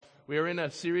We are in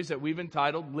a series that we've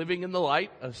entitled Living in the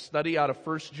Light, a study out of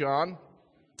 1 John.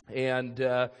 And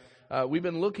we've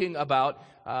been looking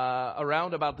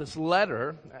around about this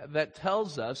letter that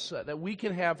tells us that we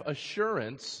can have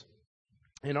assurance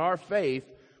in our faith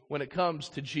when it comes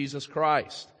to Jesus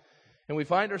Christ. And we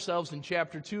find ourselves in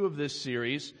chapter 2 of this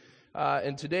series.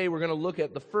 And today we're going to look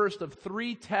at the first of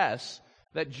 3 tests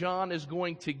that John is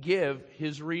going to give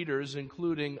his readers,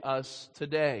 including us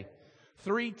today.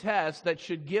 3 tests that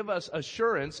should give us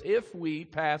assurance, if we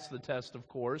pass the test, of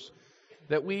course,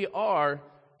 that we are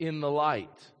in the light.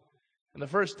 And the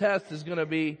first test is going to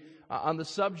be on the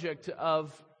subject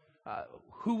of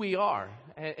who we are.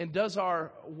 And does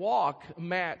our walk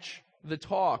match the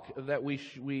talk that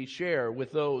we share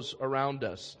with those around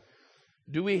us?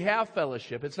 Do we have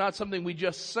fellowship? It's not something we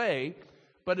just say,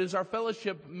 but is our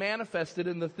fellowship manifested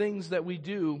in the things that we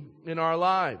do in our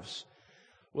lives?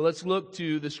 Well, let's look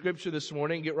to the scripture this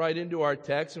morning, get right into our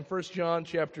text. In 1 John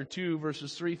chapter 2,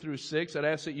 verses 3 through 6, I'd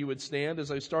ask that you would stand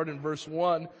as I start in verse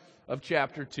 1 of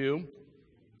chapter 2.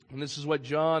 And this is what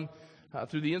John,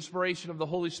 through the inspiration of the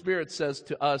Holy Spirit, says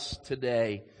to us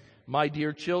today. My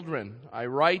dear children, I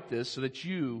write this so that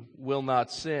you will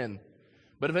not sin.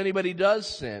 But if anybody does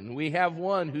sin, we have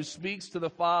one who speaks to the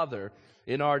Father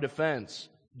in our defense,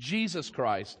 Jesus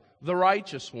Christ, the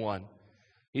righteous one.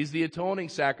 He's the atoning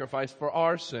sacrifice for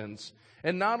our sins,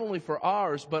 and not only for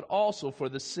ours, but also for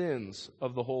the sins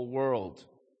of the whole world.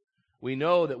 We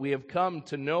know that we have come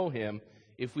to know Him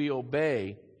if we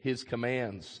obey His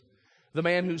commands. The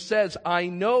man who says, I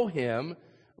know Him,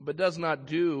 but does not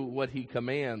do what He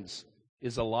commands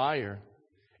is a liar,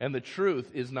 and the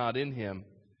truth is not in him.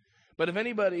 But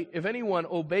if anyone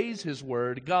obeys His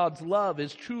word, God's love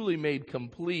is truly made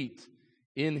complete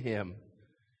in him.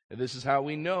 And this is how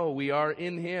we know we are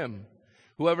in Him.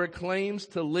 Whoever claims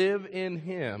to live in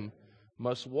Him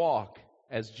must walk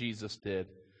as Jesus did.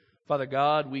 Father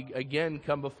God, we again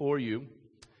come before You,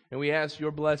 and we ask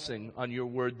Your blessing on Your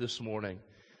word this morning,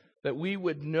 that we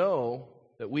would know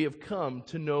that we have come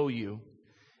to know You,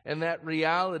 and that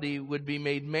reality would be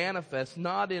made manifest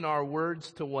not in our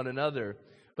words to one another,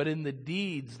 but in the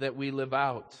deeds that we live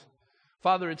out.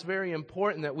 Father, it's very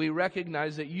important that we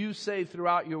recognize that You say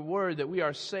throughout Your word that we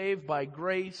are saved by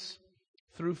grace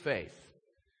through faith.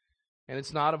 And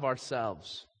it's not of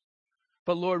ourselves.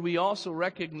 But Lord, we also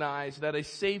recognize that a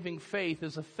saving faith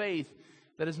is a faith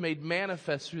that is made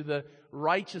manifest through the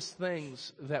righteous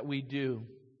things that we do.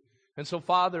 And so,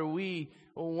 Father, we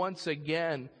once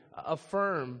again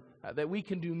affirm that we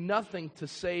can do nothing to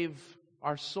save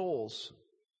our souls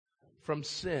from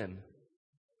sin.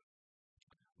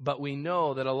 But we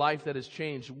know that a life that is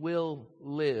changed will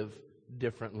live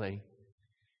differently.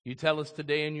 You tell us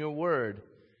today in Your word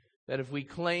that if we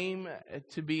claim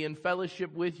to be in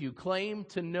fellowship with You, claim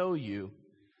to know You,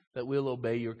 that we'll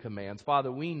obey Your commands.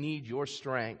 Father, we need Your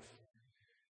strength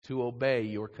to obey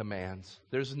Your commands.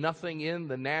 There's nothing in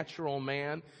the natural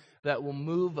man that will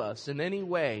move us in any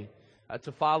way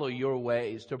to follow Your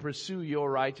ways, to pursue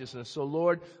Your righteousness. So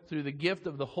Lord, through the gift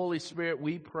of the Holy Spirit,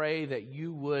 we pray that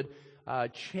You would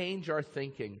change our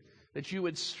thinking, that You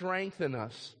would strengthen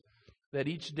us, that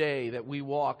each day that we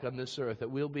walk on this earth, that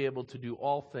we'll be able to do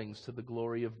all things to the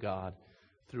glory of God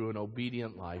through an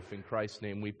obedient life. In Christ's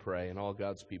name we pray, and all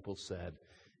God's people said,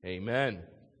 Amen.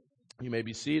 You may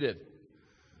be seated.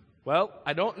 Well,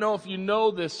 I don't know if you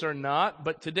know this or not,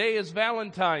 but today is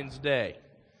Valentine's Day.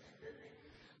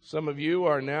 Some of you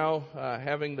are now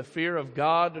having the fear of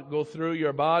God go through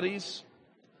your bodies.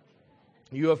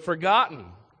 You have forgotten.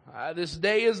 This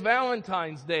day is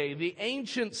Valentine's Day, the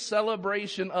ancient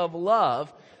celebration of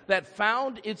love that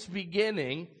found its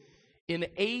beginning in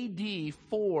AD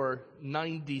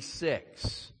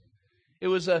 496. It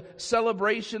was a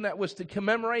celebration that was to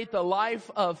commemorate the life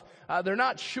of, they're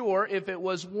not sure if it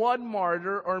was one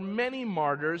martyr or many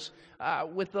martyrs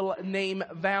with the name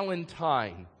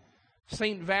Valentine.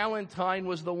 Saint Valentine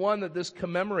was the one that this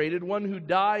commemorated, one who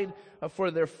died for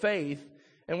their faith.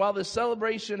 And while this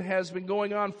celebration has been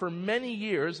going on for many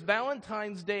years,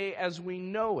 Valentine's Day as we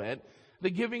know it,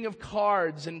 the giving of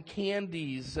cards and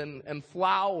candies and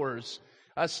flowers,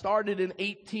 started in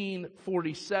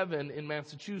 1847 in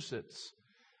Massachusetts.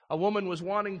 A woman was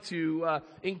wanting to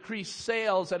increase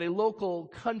sales at a local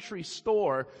country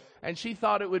store, and she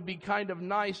thought it would be kind of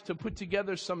nice to put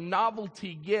together some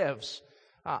novelty gifts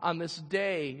on this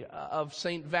day of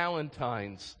St.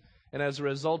 Valentine's. And as a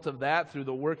result of that, through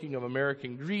the working of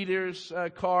American Greeters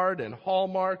card and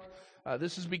Hallmark,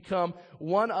 this has become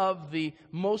one of the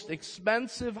most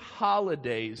expensive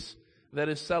holidays that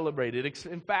is celebrated.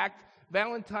 In fact,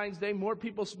 Valentine's Day,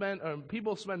 people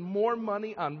spend more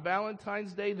money on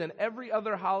Valentine's Day than every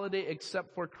other holiday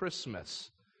except for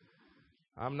Christmas.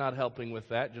 I'm not helping with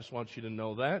that, just want you to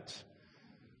know that.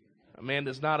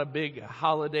 Amanda's not a big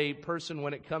holiday person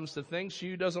when it comes to things.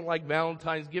 She doesn't like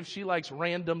Valentine's gifts. She likes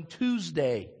random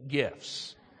Tuesday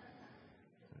gifts.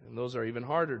 And those are even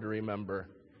harder to remember.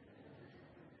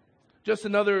 Just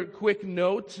another quick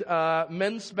note,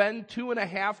 men spend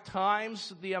 2.5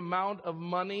 times the amount of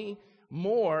money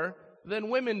more than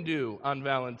women do on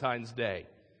Valentine's Day.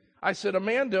 I said,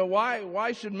 Amanda,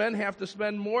 why should men have to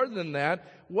spend more than that?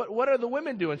 What are the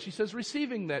women doing? She says,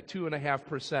 receiving that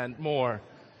 2.5% more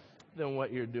than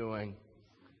what you're doing.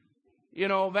 You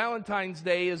know, Valentine's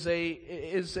Day is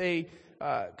a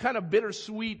kind of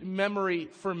bittersweet memory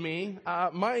for me.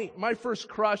 My first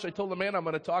crush, I told Amanda I'm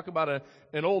going to talk about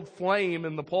an old flame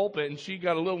in the pulpit, and she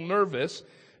got a little nervous.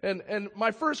 And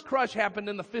my first crush happened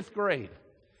in the 5th grade.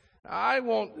 I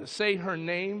won't say her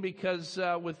name because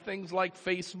with things like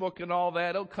Facebook and all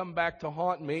that, it'll come back to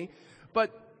haunt me.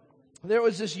 But there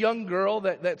was this young girl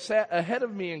that sat ahead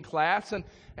of me in class, and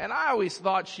I always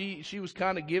thought she was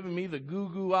kind of giving me the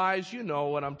goo-goo eyes. You know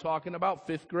what I'm talking about,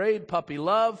 5th grade, puppy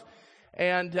love.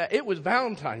 And it was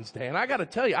Valentine's Day, and I got to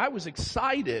tell you, I was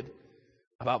excited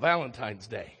about Valentine's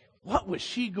Day. What was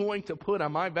she going to put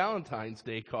on my Valentine's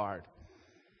Day card?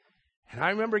 And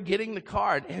I remember getting the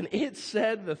card, and it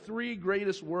said the 3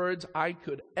 greatest words I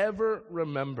could ever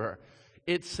remember.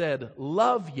 It said,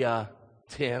 "Love ya,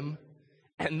 Tim."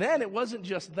 And then it wasn't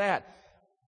just that.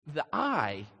 The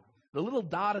eye, the little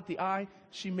dot at the eye,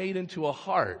 she made into a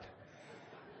heart.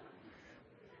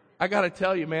 I got to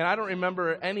tell you, man, I don't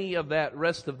remember any of that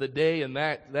rest of the day and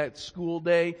that school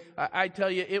day. I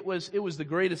tell you, it was the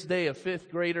greatest day a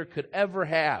 5th grader could ever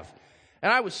have.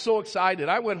 And I was so excited.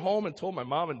 I went home and told my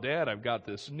mom and dad, I've got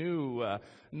this new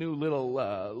little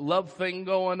love thing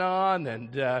going on.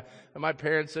 And my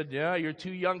parents said, yeah, you're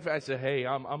too young. I said, hey,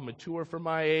 I'm mature for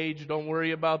my age. Don't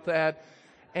worry about that.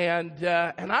 And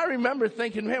I remember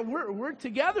thinking, man, we're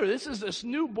together. This is this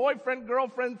new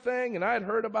boyfriend-girlfriend thing, and I had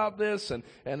heard about this, and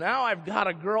now I've got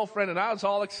a girlfriend, and I was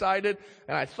all excited,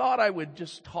 and I thought I would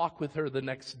just talk with her the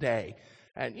next day.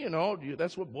 And, you know,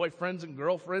 that's what boyfriends and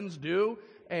girlfriends do.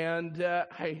 And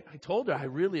I told her I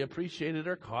really appreciated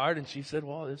her card, and she said,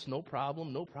 well, it's no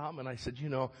problem. And I said, you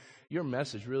know, your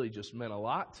message really just meant a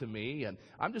lot to me, and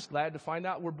I'm just glad to find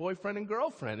out we're boyfriend and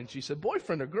girlfriend. And she said,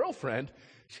 boyfriend or girlfriend?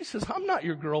 She says, I'm not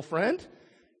your girlfriend.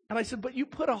 And I said, but you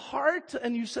put a heart,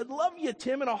 and you said, love you,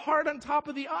 Tim, and a heart on top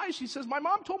of the eye. She says, my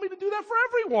mom told me to do that for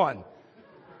everyone.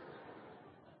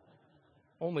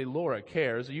 Only Laura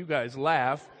cares. You guys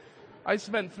laugh. I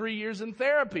spent 3 years in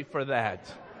therapy for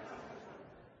that.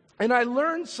 And I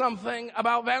learned something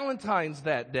about Valentine's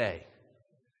that day.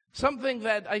 Something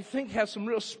that I think has some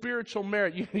real spiritual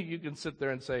merit. You can sit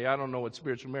there and say, I don't know what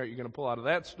spiritual merit you're going to pull out of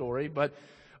that story, but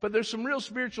there's some real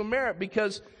spiritual merit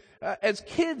because as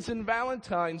kids in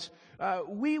Valentine's,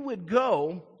 we would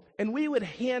go and we would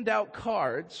hand out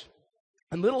cards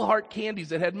and little heart candies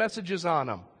that had messages on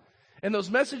them. And those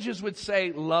messages would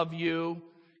say, love you,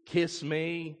 kiss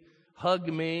me, hug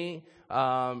me,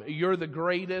 you're the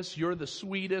greatest, you're the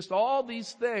sweetest, all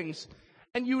these things.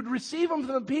 And you would receive them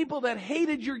from the people that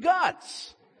hated your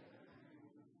guts.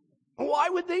 Why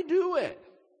would they do it?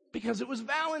 Because it was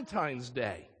Valentine's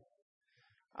Day.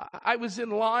 I was in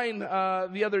line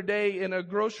the other day in a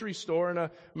grocery store, and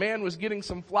a man was getting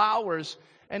some flowers,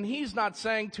 and he's not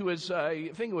saying to his, I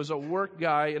think it was a work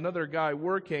guy, another guy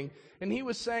working, and he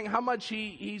was saying how much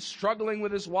he's struggling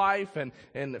with his wife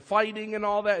and fighting and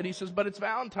all that, and he says, but it's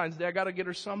Valentine's Day, I got to get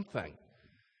her something.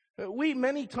 We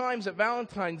many times at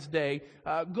Valentine's Day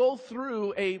go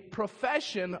through a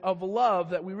profession of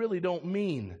love that we really don't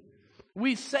mean.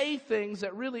 We say things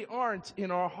that really aren't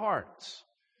in our hearts.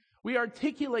 We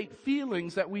articulate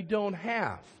feelings that we don't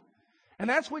have. And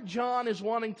that's what John is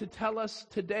wanting to tell us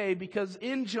today, because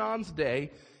in John's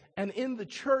day and in the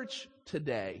church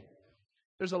today,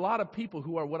 there's a lot of people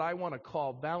who are what I want to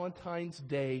call Valentine's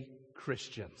Day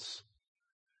Christians.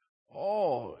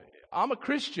 Oh, I'm a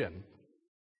Christian.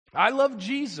 I love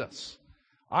Jesus.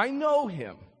 I know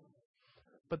Him.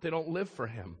 But they don't live for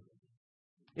Him.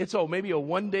 It's maybe a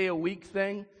one-day-a-week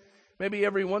thing. Maybe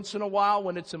every once in a while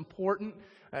when it's important,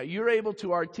 you're able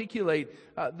to articulate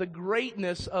the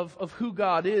greatness of who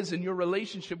God is in your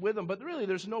relationship with Him. But really,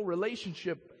 there's no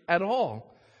relationship at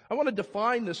all. I want to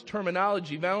define this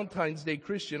terminology, Valentine's Day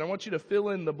Christian. I want you to fill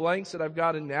in the blanks that I've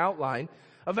got in the outline.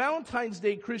 A Valentine's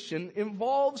Day Christian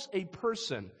involves a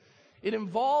person. It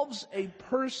involves a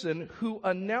person who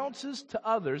announces to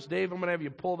others. Dave, I'm going to have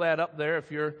you pull that up there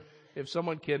if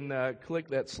someone can click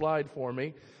that slide for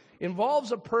me.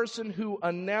 involves a person who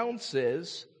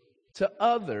announces to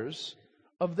others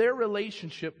of their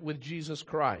relationship with Jesus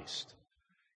Christ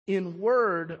in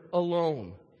word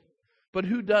alone, but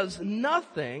who does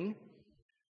nothing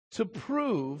to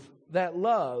prove that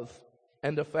love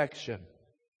and affection.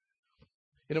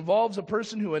 It involves a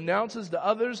person who announces to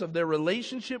others of their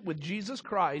relationship with Jesus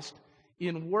Christ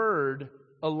in word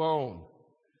alone,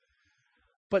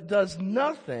 but does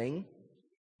nothing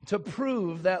to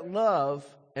prove that love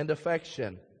and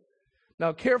affection.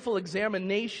 Now, careful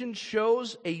examination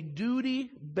shows a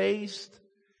duty-based,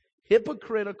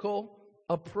 hypocritical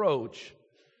approach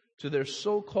to their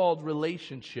so-called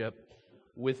relationship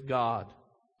with God.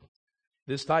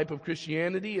 This type of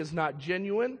Christianity is not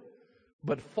genuine,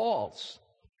 but false,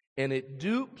 and it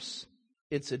dupes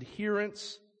its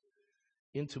adherents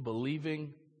into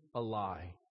believing a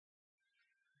lie.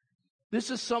 This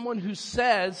is someone who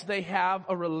says they have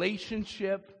a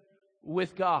relationship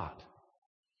with God.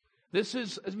 This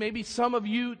is maybe some of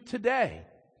you today.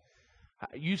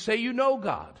 You say you know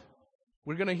God.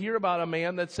 We're going to hear about a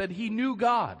man that said he knew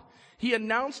God. He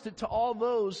announced it to all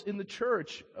those in the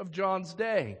church of John's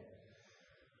day.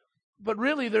 But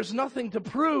really, there's nothing to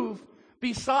prove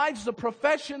besides the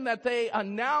profession that they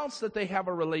announce that they have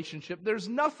a relationship. There's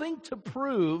nothing to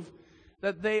prove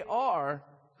that they are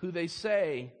who they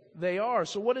say they are.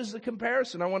 So what is the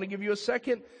comparison? I want to give you a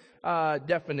second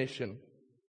definition.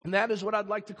 And that is what I'd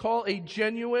like to call a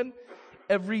genuine,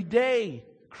 everyday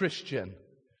Christian.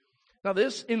 Now,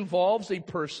 this involves a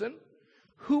person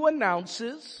who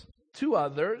announces to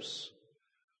others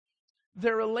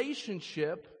their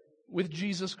relationship with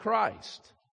Jesus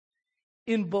Christ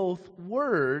in both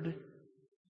word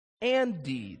and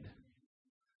deed.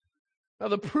 Now,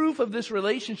 the proof of this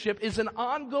relationship is an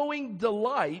ongoing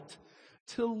delight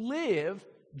to live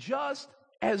just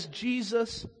as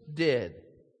Jesus did.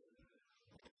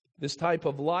 This type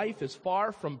of life is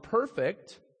far from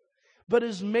perfect, but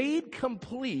is made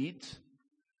complete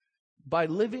by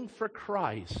living for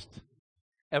Christ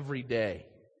every day.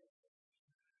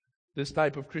 This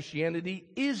type of Christianity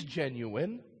is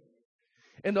genuine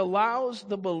and allows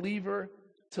the believer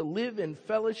to live in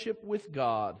fellowship with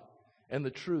God and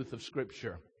the truth of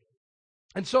Scripture.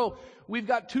 And so we've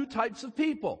got two types of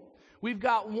people. We've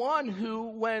got one who,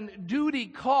 when duty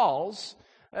calls,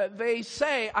 they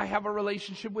say, I have a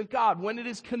relationship with God. When it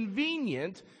is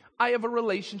convenient, I have a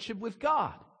relationship with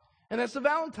God. And that's the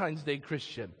Valentine's Day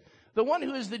Christian. The one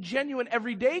who is the genuine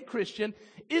everyday Christian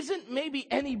isn't maybe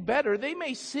any better. They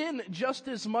may sin just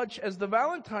as much as the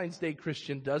Valentine's Day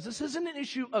Christian does. This isn't an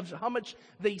issue of how much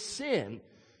they sin,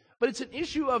 but it's an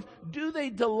issue of, do they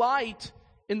delight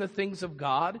in the things of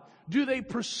God? Do they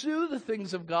pursue the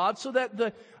things of God so that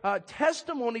the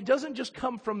testimony doesn't just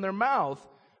come from their mouth,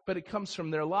 but it comes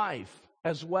from their life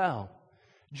as well?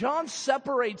 John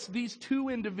separates these two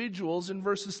individuals in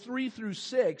verses 3 through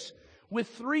 6 with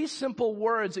three simple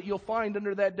words that you'll find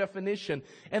under that definition,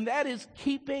 and that is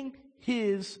keeping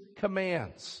His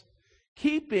commands.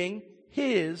 Keeping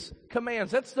His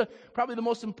commands. That's probably the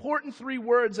most important three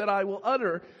words that I will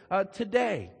utter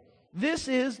today. This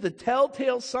is the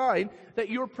telltale sign that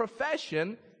your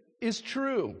profession is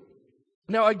true.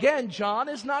 Now again, John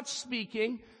is not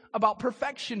speaking about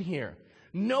perfection here.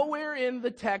 Nowhere in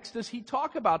the text does he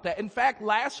talk about that. In fact,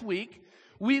 last week,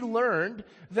 we learned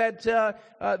that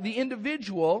the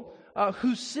individual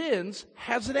who sins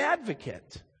has an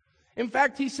advocate. In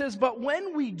fact, he says, but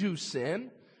when we do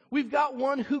sin, we've got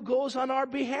one who goes on our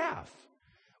behalf.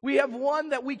 We have one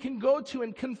that we can go to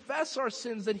and confess our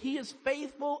sins, that He is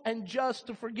faithful and just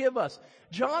to forgive us.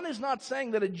 John is not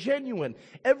saying that a genuine,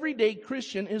 everyday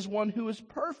Christian is one who is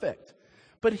perfect,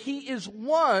 but he is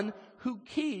one who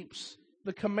keeps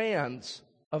the commands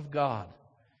of God.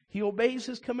 He obeys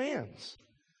His commands.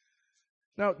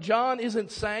 Now, John isn't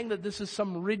saying that this is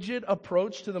some rigid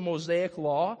approach to the Mosaic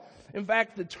law. In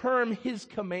fact, the term His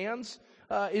commands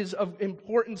is of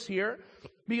importance here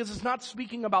because it's not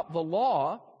speaking about the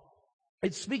law.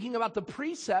 It's speaking about the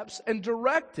precepts and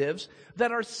directives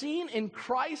that are seen in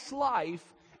Christ's life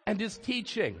and His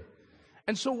teaching.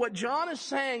 And so what John is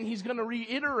saying, he's going to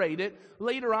reiterate it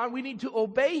later on. We need to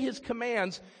obey His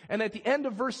commands. And at the end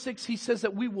of verse 6, he says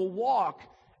that we will walk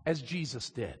as Jesus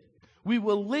did. We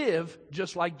will live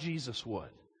just like Jesus would.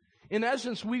 In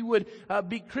essence, we would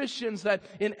be Christians that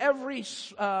in every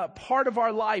part of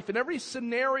our life, in every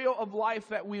scenario of life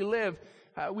that we live,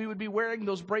 we would be wearing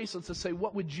those bracelets that say,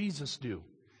 what would Jesus do?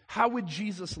 How would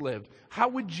Jesus live? How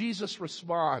would Jesus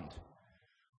respond?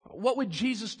 What would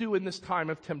Jesus do in this time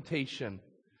of temptation?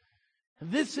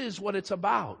 This is what it's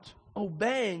about,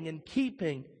 obeying and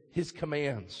keeping His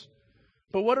commands.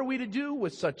 But what are we to do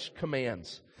with such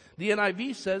commands? The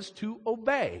NIV says to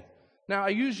obey. Now, I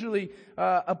usually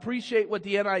appreciate what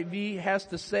the NIV has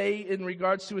to say in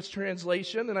regards to its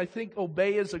translation, and I think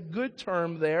obey is a good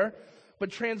term there. But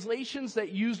translations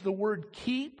that use the word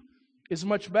keep is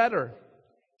much better.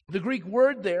 The Greek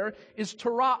word there is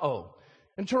terao.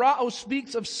 And terao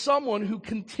speaks of someone who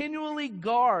continually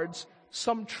guards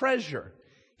some treasure.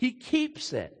 He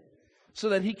keeps it so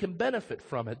that he can benefit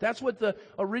from it. That's what the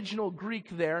original Greek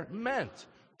there meant.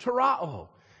 Terao.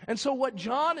 And so what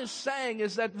John is saying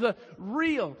is that the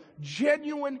real,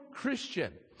 genuine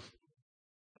Christian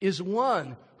is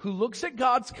one who looks at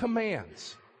God's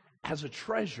commands as a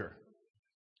treasure.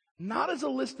 Not as a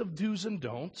list of do's and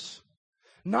don'ts.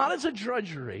 Not as a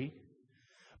drudgery.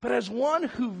 But as one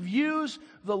who views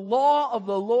the law of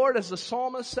the Lord, as the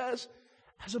psalmist says,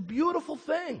 as a beautiful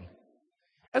thing.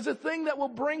 As a thing that will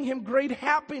bring him great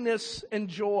happiness and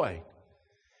joy.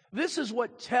 This is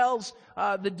what tells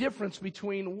the difference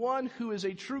between one who is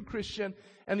a true Christian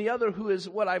and the other who is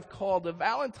what I've called a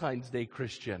Valentine's Day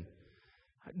Christian.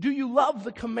 Do you love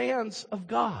the commands of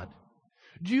God?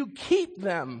 Do you keep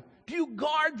them? Do you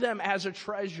guard them as a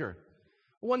treasure?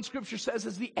 One scripture says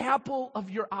it's the apple of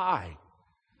your eye.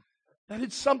 That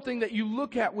it's something that you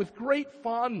look at with great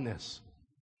fondness.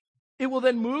 It will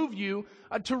then move you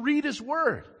to read His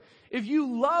Word. If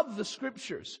you love the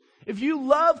Scriptures, if you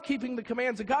love keeping the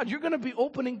commands of God, you're going to be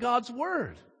opening God's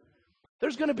Word.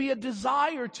 There's going to be a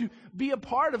desire to be a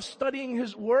part of studying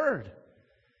His Word,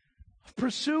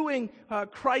 pursuing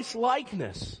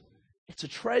Christ-likeness. It's a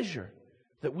treasure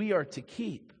that we are to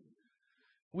keep.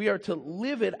 We are to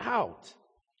live it out.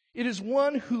 It is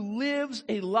one who lives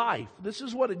a life. This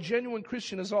is what a genuine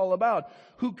Christian is all about,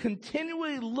 who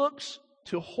continually looks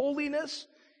to holiness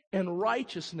and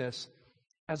righteousness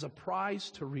as a prize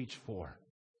to reach for.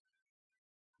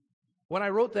 When I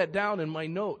wrote that down in my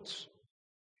notes,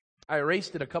 I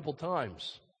erased it a couple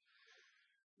times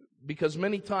because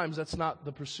many times that's not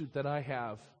the pursuit that I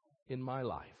have in my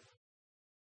life.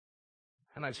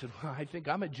 And I said, well, I think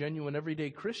I'm a genuine everyday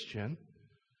Christian,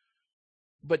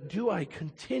 but do I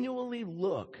continually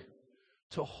look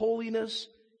to holiness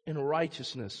and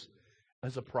righteousness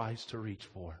as a prize to reach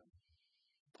for?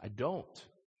 I don't.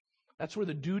 That's where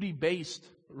the duty-based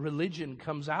religion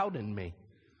comes out in me.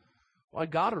 Well, I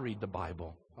got to read the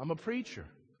Bible. I'm a preacher.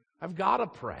 I've got to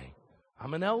pray.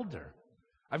 I'm an elder.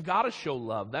 I've got to show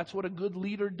love. That's what a good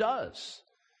leader does.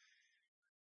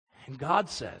 And God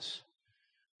says,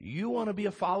 you want to be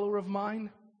a follower of mine?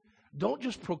 Don't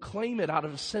just proclaim it out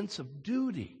of a sense of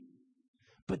duty,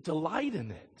 but delight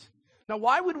in it. Now,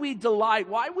 why would we delight?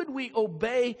 Why would we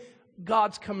obey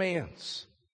God's commands?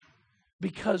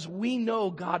 Because we know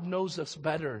God knows us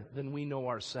better than we know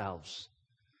ourselves.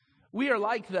 We are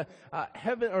like the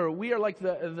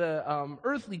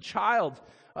earthly child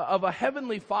of a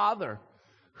heavenly Father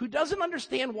who doesn't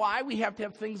understand why we have to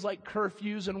have things like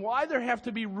curfews and why there have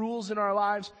to be rules in our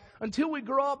lives until we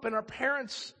grow up and are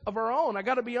parents of our own. I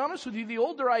got to be honest with you, the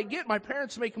older I get, my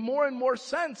parents make more and more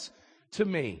sense to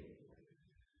me.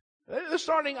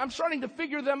 I'm starting to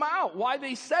figure them out, why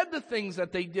they said the things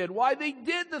that they did, why they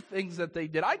did the things that they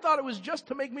did. I thought it was just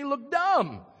to make me look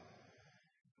dumb.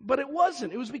 But it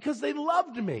wasn't. It was because they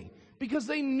loved me, because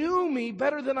they knew me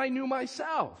better than I knew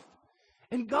myself.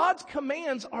 And God's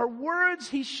commands are words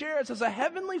He shares as a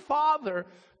heavenly Father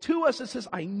to us. It says,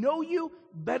 I know you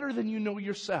better than you know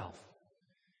yourself.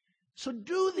 So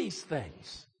do these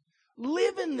things.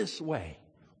 Live in this way.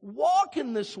 Walk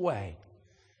in this way.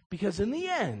 Because in the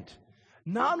end,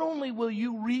 not only will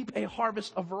you reap a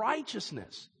harvest of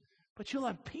righteousness, but you'll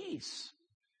have peace.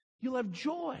 You'll have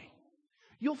joy.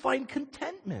 You'll find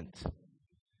contentment.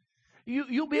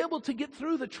 You'll be able to get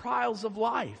through the trials of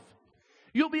life.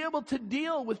 You'll be able to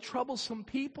deal with troublesome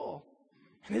people.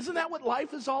 And isn't that what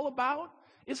life is all about?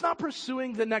 It's not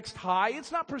pursuing the next high.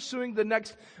 It's not pursuing the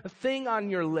next thing on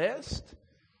your list.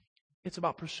 It's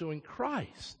about pursuing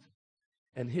Christ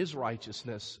and His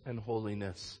righteousness and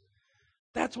holiness.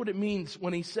 That's what it means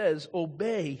when He says,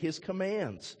 obey His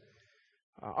commands.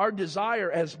 Our desire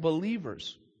as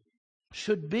believers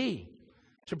should be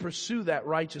to pursue that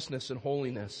righteousness and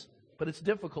holiness. But it's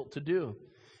difficult to do.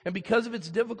 And because of its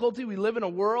difficulty, we live in a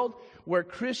world where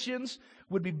Christians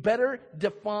would be better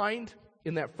defined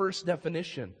in that first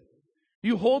definition.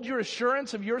 You hold your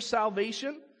assurance of your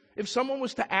salvation. If someone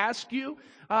was to ask you,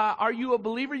 are you a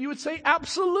believer? You would say,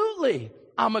 absolutely,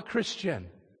 I'm a Christian.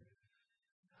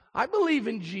 I believe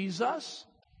in Jesus.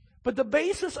 But the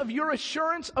basis of your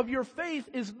assurance of your faith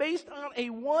is based on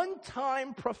a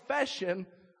one-time profession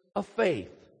of faith.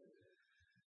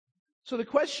 So the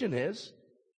question is,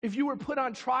 if you were put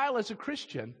on trial as a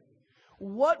Christian,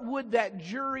 what would that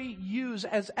jury use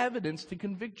as evidence to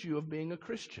convict you of being a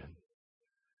Christian?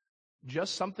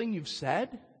 Just something you've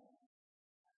said?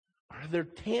 Are there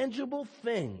tangible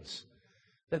things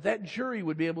that jury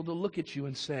would be able to look at you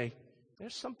and say,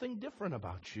 there's something different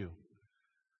about you?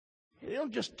 They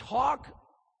don't just talk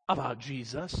about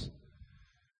Jesus,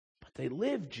 but they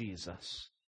live Jesus.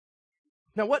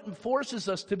 Now, what forces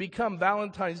us to become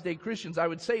Valentine's Day Christians? I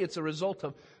would say it's a result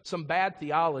of some bad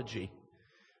theology.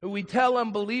 We tell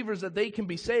unbelievers that they can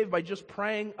be saved by just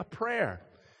praying a prayer.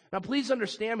 Now, please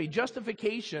understand me.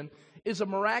 Justification is a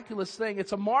miraculous thing.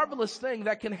 It's a marvelous thing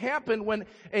that can happen when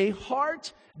a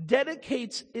heart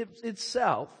dedicates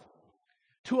itself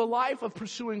to a life of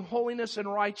pursuing holiness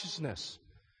and righteousness.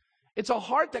 It's a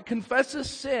heart that confesses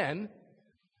sin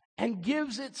and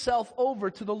gives itself over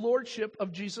to the lordship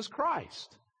of Jesus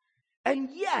Christ. And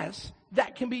yes,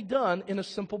 that can be done in a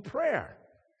simple prayer.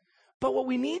 But what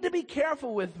we need to be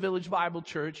careful with, Village Bible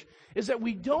Church, is that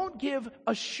we don't give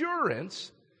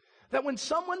assurance that when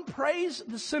someone prays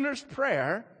the sinner's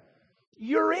prayer,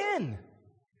 you're in.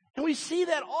 And we see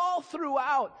that all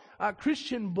throughout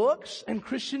Christian books and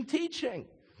Christian teaching.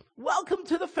 Welcome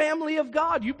to the family of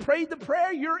God. You prayed the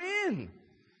prayer, you're in.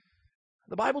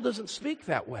 The Bible doesn't speak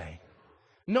that way.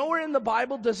 Nowhere in the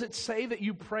Bible does it say that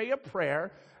you pray a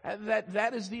prayer,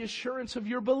 that is the assurance of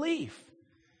your belief.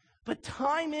 But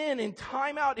time in and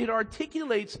time out, it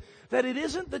articulates that it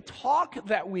isn't the talk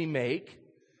that we make,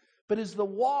 but is the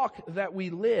walk that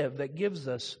we live that gives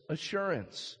us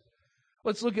assurance.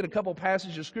 Let's look at a couple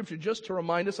passages of Scripture just to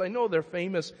remind us. I know they're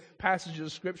famous passages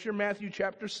of Scripture. Matthew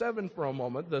chapter 7 for a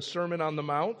moment, the Sermon on the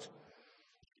Mount.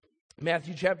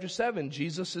 Matthew chapter 7,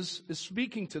 Jesus is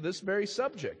speaking to this very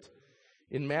subject.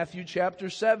 In Matthew chapter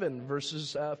 7,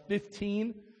 verses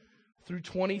 15 through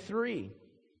 23.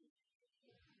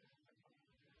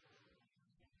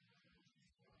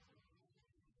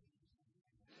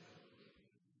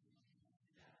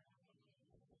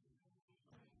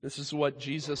 This is what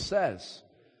Jesus says.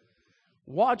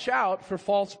 Watch out for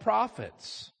false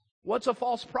prophets. What's a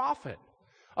false prophet?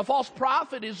 A false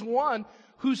prophet is one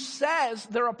who says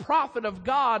they're a prophet of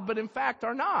God, but in fact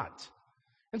are not.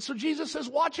 And so Jesus says,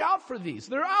 watch out for these.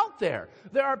 They're out there.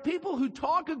 There are people who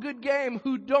talk a good game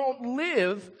who don't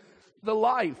live the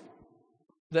life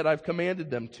that I've commanded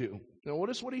them to. Now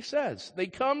notice what he says. They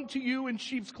come to you in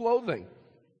sheep's clothing.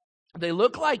 They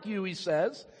look like you, he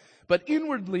says, but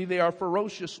inwardly they are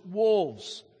ferocious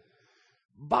wolves.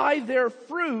 By their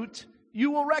fruit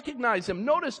you will recognize them.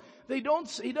 Notice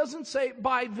he doesn't say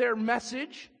by their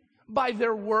message, by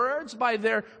their words, by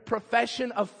their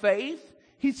profession of faith.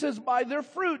 He says by their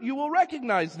fruit you will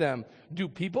recognize them. Do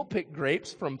people pick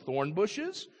grapes from thorn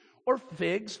bushes or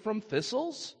figs from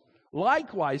thistles?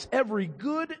 Likewise, every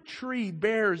good tree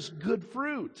bears good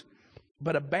fruit,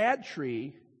 but a bad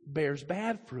tree bears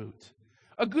bad fruit.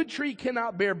 A good tree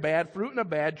cannot bear bad fruit, and a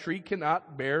bad tree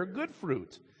cannot bear good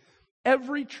fruit.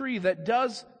 Every tree that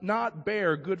does not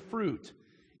bear good fruit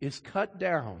is cut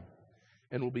down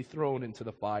and will be thrown into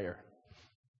the fire.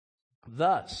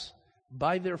 Thus,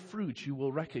 by their fruit you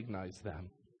will recognize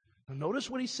them. Now notice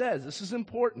what he says. This is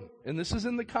important, and this is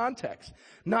in the context.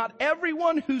 Not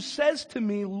everyone who says to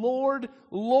me, Lord,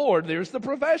 Lord, there's the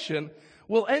profession,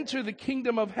 will enter the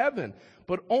kingdom of heaven,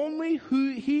 but only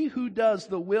he who does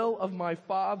the will of my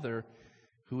Father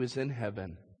who is in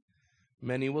heaven.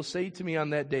 Many will say to me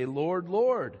on that day, Lord,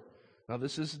 Lord. Now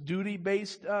this is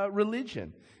duty-based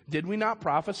religion. Did we not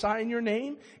prophesy in your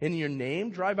name? In your name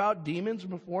drive out demons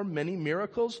and perform many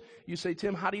miracles? You say,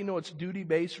 Tim, how do you know it's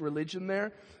duty-based religion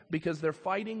there? Because they're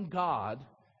fighting God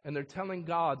and they're telling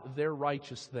God their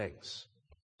righteous things.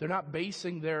 They're not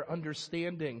basing their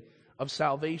understanding of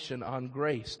salvation on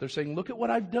grace. They're saying, look at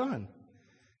what I've done.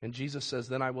 And Jesus says,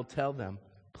 then I will tell them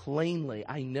plainly,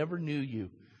 I never knew you.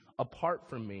 Apart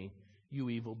from me, you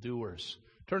evildoers.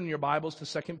 Turn in your Bibles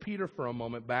to 2 Peter for a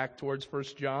moment, back towards 1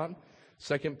 John.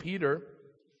 2 Peter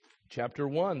chapter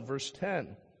 1, verse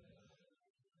 10.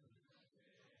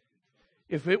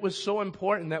 If it was so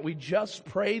important that we just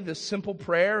pray this simple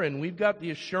prayer and we've got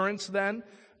the assurance then,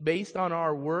 based on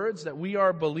our words, that we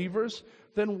are believers,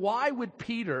 then why would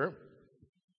Peter,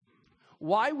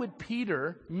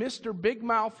 Mr. Big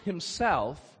Mouth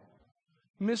himself,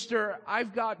 Mr.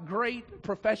 I've got great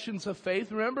professions of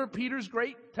faith. Remember Peter's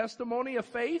great testimony of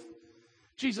faith?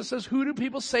 Jesus says, who do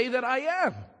people say that I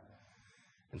am?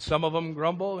 And some of them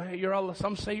grumble, hey,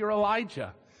 some say you're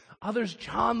Elijah. Others,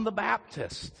 John the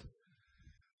Baptist.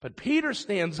 But Peter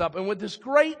stands up, and with this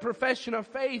great profession of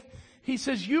faith, he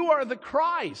says, you are the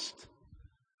Christ,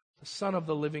 the Son of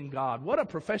the living God. What a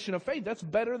profession of faith. That's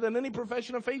better than any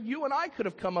profession of faith you and I could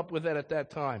have come up with at that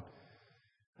time.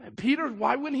 Peter,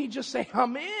 why wouldn't he just say,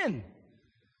 I'm in?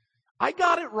 I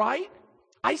got it right.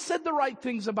 I said the right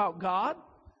things about God.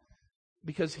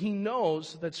 Because he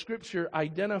knows that Scripture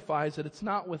identifies that it's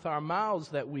not with our mouths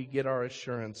that we get our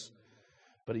assurance.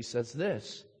 But he says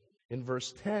this in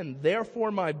verse 10,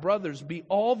 therefore, my brothers, be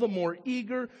all the more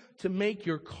eager to make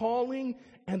your calling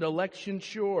and election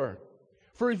sure.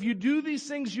 For if you do these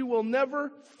things, you will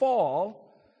never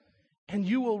fall, and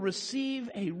you will receive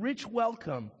a rich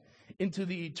welcome into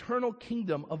the eternal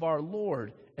kingdom of our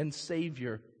Lord and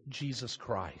Savior, Jesus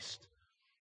Christ.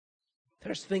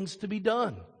 There's things to be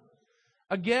done.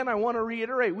 Again, I want to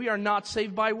reiterate, we are not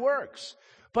saved by works.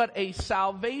 But a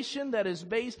salvation that is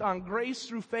based on grace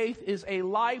through faith is a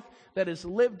life that is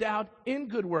lived out in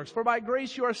good works. For by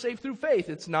grace you are saved through faith.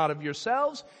 It's not of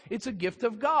yourselves, it's a gift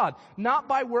of God, not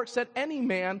by works that any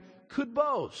man could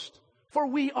boast. For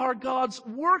we are God's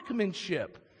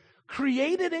workmanship,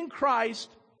 created in Christ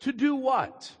to do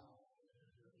what?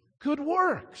 Good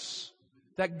works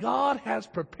that God has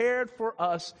prepared for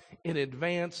us in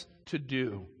advance to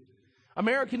do.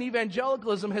 American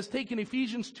evangelicalism has taken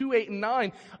Ephesians 2:8 and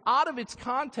 9 out of its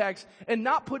context and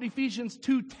not put Ephesians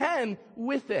 2:10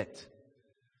 with it.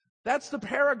 That's the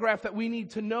paragraph that we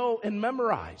need to know and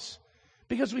memorize.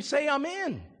 Because we say, I'm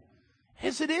in.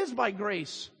 Yes, it is by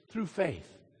grace through faith.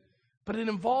 But it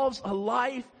involves a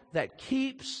life that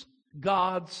keeps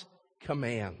God's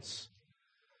commands.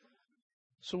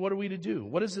 So what are we to do?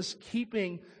 What does this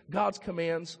keeping God's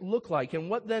commands look like? And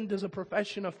what then does a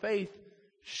profession of faith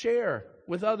share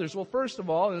with others? Well, first of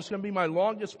all, and it's going to be my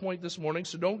longest point this morning,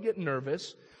 so don't get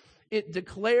nervous, it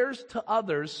declares to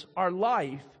others our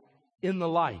life in the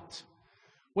light.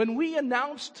 When we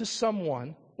announce to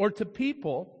someone or to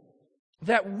people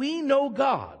that we know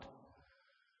God,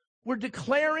 we're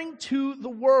declaring to the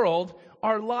world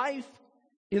our life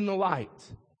in the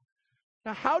light.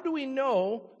 Now, how do we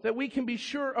know that we can be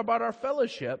sure about our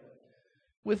fellowship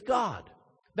with God?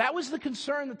 That was the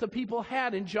concern that the people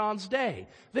had in John's day.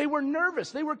 They were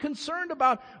nervous. They were concerned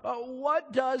about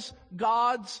what does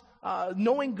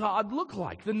knowing God look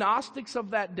like. The Gnostics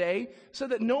of that day said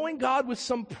that knowing God was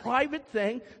some private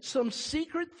thing, some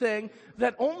secret thing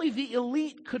that only the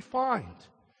elite could find.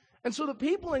 And so the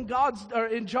people in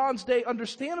John's day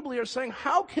understandably are saying,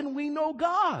 how can we know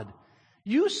God?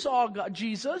 You saw God,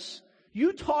 Jesus.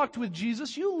 You talked with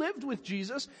Jesus. You lived with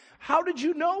Jesus. How did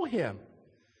you know him?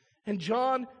 And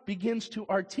John begins to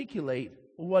articulate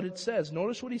what it says.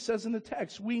 Notice what he says in the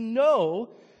text. We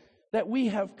know that we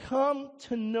have come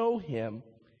to know him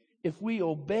if we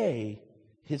obey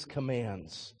his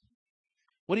commands.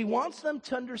 What he wants them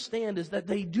to understand is that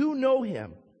they do know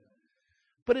him.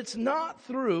 But it's not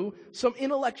through some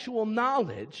intellectual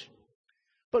knowledge.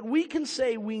 But we can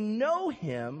say we know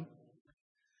him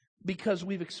because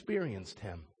we've experienced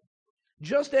him.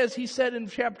 Just as he said in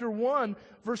chapter 1,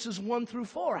 verses 1 through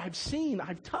 4, I've seen,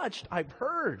 I've touched, I've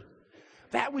heard.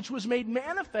 That which was made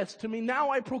manifest to me, now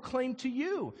I proclaim to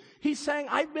you. He's saying,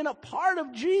 I've been a part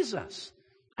of Jesus.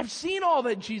 I've seen all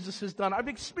that Jesus has done. I've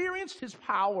experienced his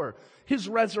power, his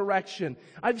resurrection.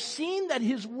 I've seen that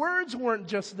his words weren't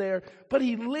just there, but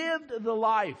he lived the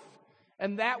life.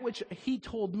 And that which he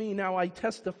told me, now I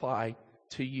testify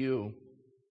to you.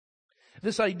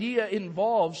 This idea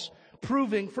involves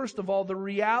proving, first of all, the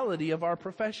reality of our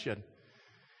profession.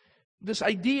 This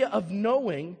idea of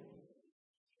knowing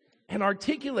and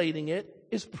articulating it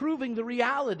is proving the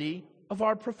reality of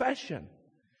our profession.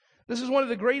 This is one of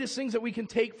the greatest things that we can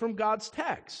take from God's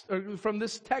text, or from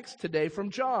this text today from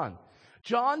John.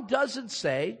 John doesn't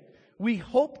say, we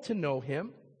hope to know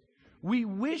him. We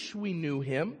wish we knew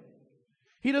him.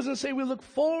 He doesn't say we look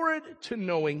forward to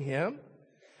knowing him.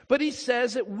 But he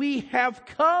says that we have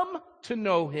come to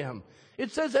know him.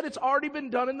 It says that it's already been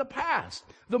done in the past.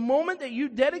 The moment that you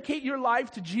dedicate your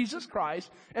life to Jesus Christ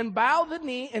and bow the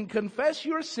knee and confess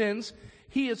your sins,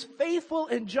 he is faithful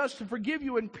and just to forgive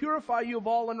you and purify you of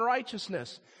all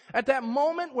unrighteousness. At that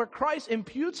moment where Christ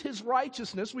imputes his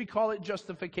righteousness, we call it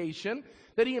justification,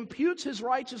 that he imputes his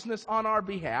righteousness on our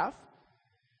behalf,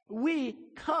 we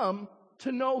come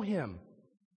to know him.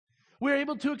 We're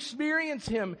able to experience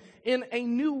him in a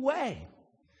new way.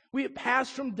 We have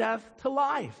passed from death to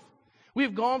life. We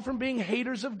have gone from being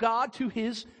haters of God to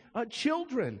his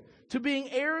children, to being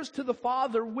heirs to the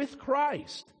Father with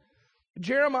Christ.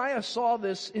 Jeremiah saw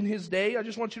this in his day. I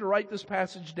just want you to write this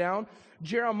passage down.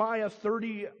 Jeremiah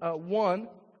 31,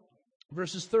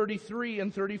 verses 33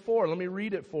 and 34. Let me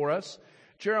read it for us.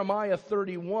 Jeremiah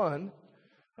 31,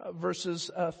 verses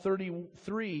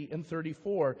 33 and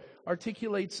 34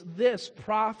 articulates this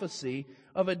prophecy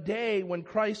of a day when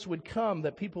Christ would come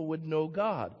that people would know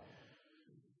God.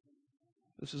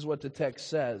 This is what the text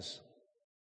says.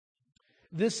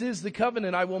 This is the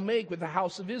covenant I will make with the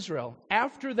house of Israel.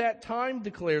 After that time,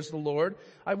 declares the Lord,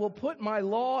 I will put my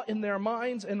law in their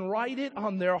minds and write it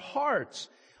on their hearts.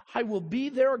 I will be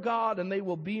their God, and they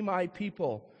will be my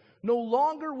people. No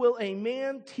longer will a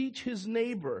man teach his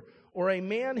neighbor or a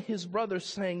man his brother,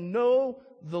 saying, Know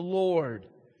the Lord,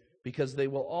 because they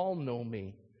will all know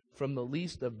me, from the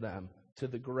least of them to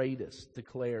the greatest,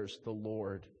 declares the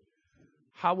Lord.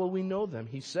 How will we know them?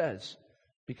 He says,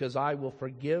 because I will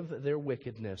forgive their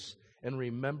wickedness and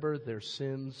remember their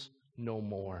sins no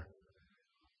more.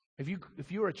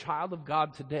 If you are a child of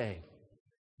God today,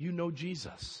 you know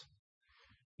Jesus.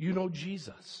 You know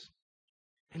Jesus.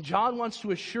 And John wants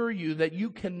to assure you that you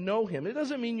can know him. It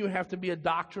doesn't mean you have to be a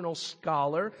doctrinal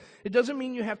scholar. It doesn't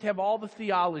mean you have to have all the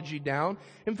theology down.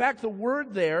 In fact, the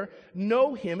word there,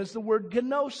 know him, is the word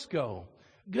gnosko.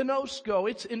 Gnosko,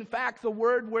 it's in fact the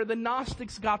word where the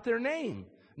Gnostics got their name.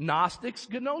 Gnostics,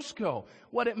 gnosko.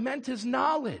 What it meant is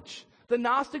knowledge. The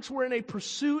Gnostics were in a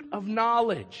pursuit of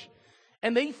knowledge.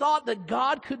 And they thought that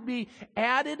God could be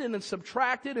added and then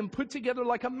subtracted and put together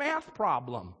like a math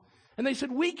problem. And they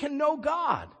said, we can know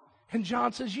God. And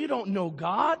John says, you don't know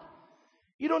God.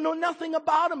 You don't know nothing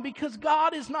about him, because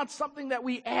God is not something that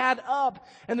we add up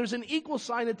and there's an equal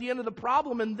sign at the end of the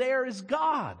problem and there is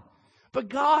God. But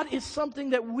God is something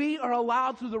that we are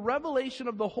allowed through the revelation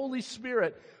of the Holy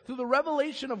Spirit, through the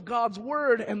revelation of God's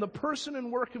Word and the person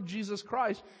and work of Jesus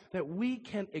Christ, that we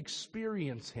can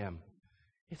experience him.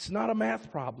 It's not a math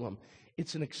problem.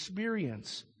 It's an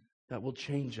experience that will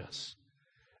change us.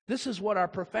 This is what our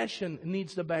profession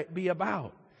needs to be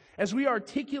about. As we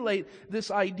articulate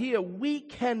this idea, we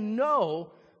can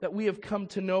know that we have come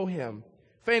to know him.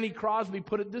 Fanny Crosby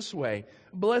put it this way: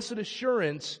 blessed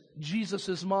assurance, Jesus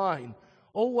is mine.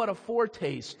 Oh, what a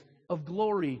foretaste of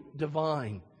glory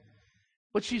divine.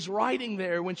 What she's writing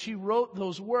there when she wrote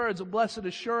those words of blessed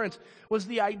assurance was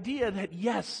the idea that,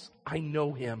 yes, I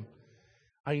know him.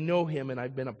 I know him and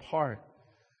I've been a part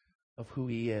of who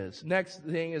he is. Next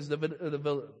thing is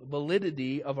the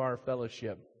validity of our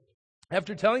fellowship.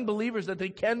 After telling believers that they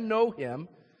can know him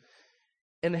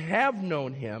and have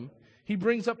known him, he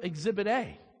brings up Exhibit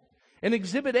A. And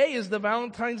Exhibit A is the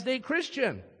Valentine's Day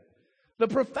Christian, the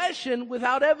profession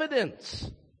without evidence.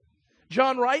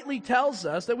 John rightly tells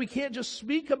us that we can't just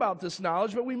speak about this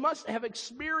knowledge, but we must have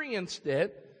experienced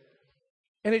it,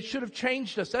 and it should have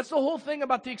changed us. That's the whole thing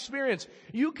about the experience.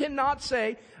 You cannot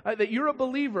say that you're a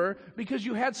believer because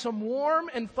you had some warm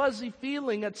and fuzzy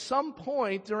feeling at some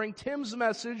point during Tim's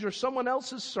message or someone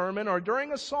else's sermon or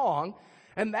during a song,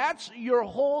 and that's your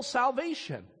whole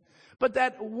salvation. But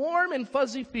that warm and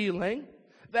fuzzy feeling,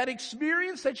 that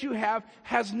experience that you have,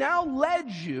 has now led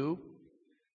you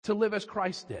to live as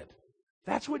Christ did.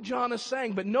 That's what John is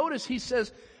saying. But notice he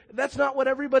says that's not what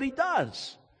everybody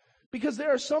does. Because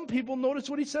there are some people, notice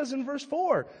what he says in verse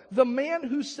 4. The man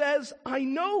who says, I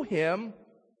know him,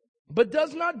 but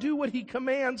does not do what he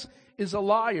commands is a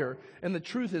liar, and the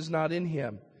truth is not in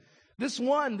him. This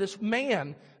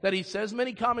man that he says,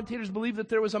 many commentators believe that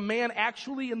there was a man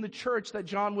actually in the church that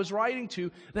John was writing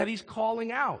to that he's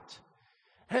calling out.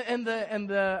 And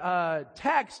the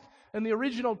text, and the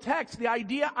original text, the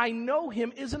idea, I know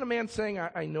him, isn't a man saying,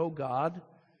 I know God.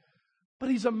 But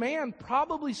he's a man,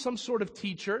 probably some sort of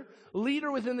teacher,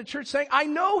 leader within the church, saying, I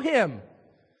know him.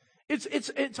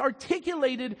 It's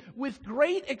articulated with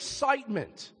great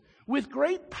excitement, with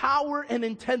great power and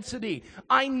intensity.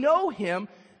 I know him,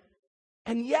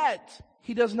 and yet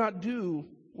he does not do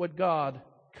what God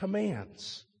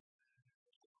commands.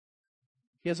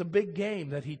 He has a big game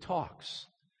that he talks.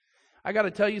 I got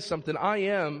to tell you something. I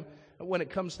am, when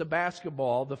it comes to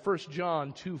basketball, the 1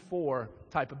 John 2:4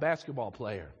 type of basketball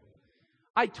player.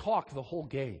 I talk the whole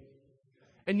game.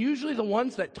 And usually the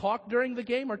ones that talk during the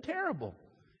game are terrible.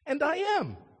 And I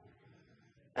am.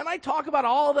 And I talk about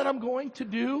all that I'm going to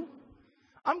do.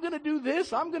 I'm going to do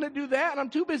this, I'm going to do that, and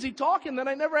I'm too busy talking that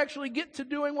I never actually get to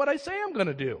doing what I say I'm going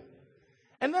to do.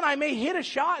 And then I may hit a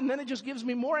shot, and then it just gives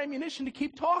me more ammunition to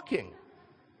keep talking.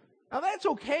 Now that's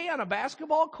okay on a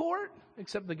basketball court,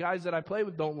 except the guys that I play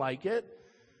with don't like it.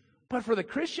 But for the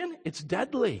Christian, it's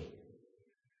deadly.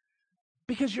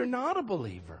 Because you're not a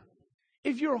believer.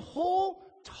 If your whole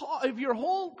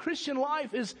Christian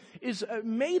life is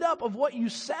made up of what you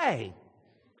say,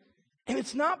 and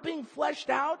it's not being fleshed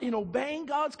out in obeying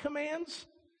God's commands,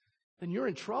 then you're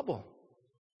in trouble.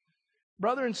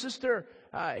 Brother and sister,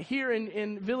 here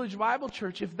in Village Bible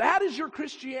Church, if that is your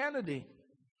Christianity,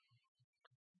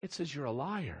 it says you're a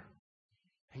liar.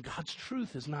 And God's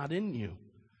truth is not in you.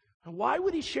 And why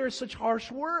would he share such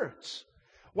harsh words?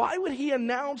 Why would he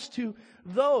announce to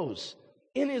those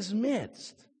in his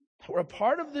midst, who are a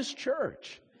part of this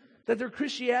church, that their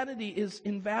Christianity is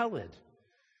invalid.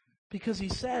 Because he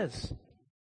says,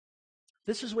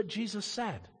 this is what Jesus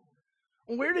said.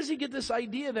 Where does he get this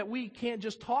idea that we can't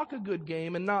just talk a good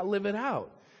game and not live it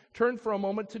out? Turn for a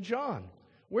moment to John.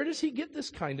 Where does he get this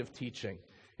kind of teaching?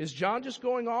 Is John just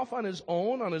going off on his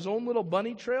own little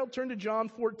bunny trail? Turn to John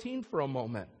 14 for a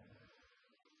moment.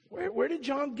 Where did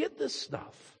John get this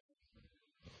stuff?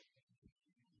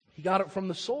 He got it from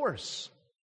the source.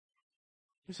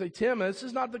 You say, Tim, this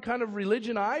is not the kind of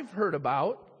religion I've heard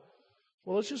about.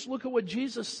 Well, let's just look at what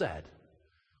Jesus said.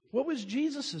 What was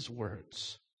Jesus'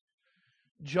 words?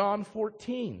 John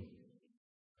 14.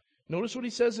 Notice what he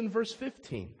says in verse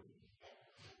 15.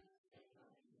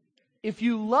 If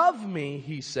you love me,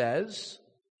 he says,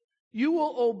 you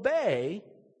will obey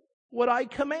what I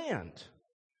command.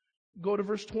 Go to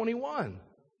verse 21.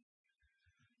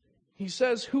 He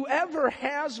says, whoever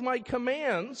has my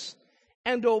commands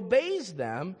and obeys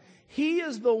them, he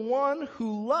is the one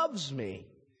who loves me.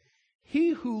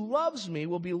 He who loves me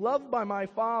will be loved by my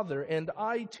Father, and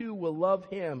I too will love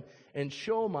him and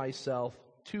show myself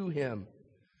to him.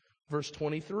 Verse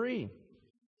 23.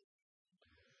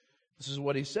 This is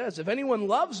what he says. If anyone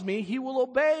loves me, he will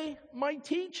obey my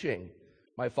teaching.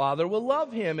 My Father will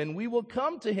love him, and we will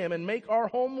come to him and make our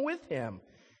home with him.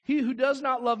 He who does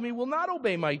not love me will not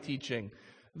obey my teaching.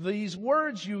 These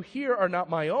words you hear are not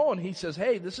my own. He says,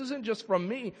 hey, this isn't just from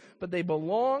me, but they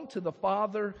belong to the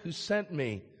Father who sent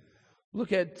me.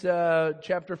 Look at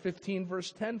chapter 15,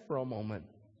 verse 10 for a moment.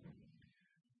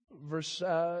 Verse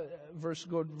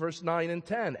 9 and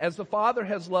 10. As the Father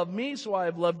has loved me, so I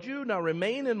have loved you. Now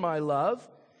remain in my love.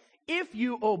 If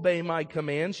you obey my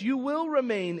commands, you will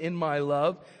remain in my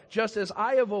love, just as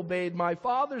I have obeyed my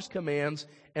Father's commands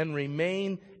and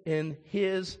remain in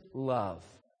his love.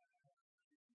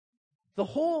 The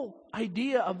whole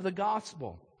idea of the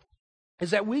gospel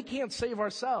is that we can't save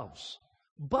ourselves,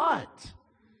 but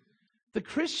the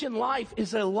Christian life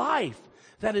is a life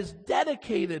that is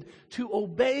dedicated to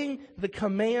obeying the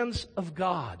commands of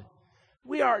God.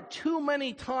 We are too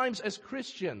many times as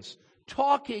Christians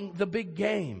talking the big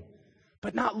game,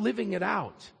 but not living it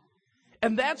out.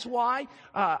 And that's why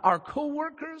our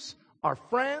coworkers, our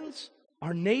friends,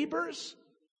 our neighbors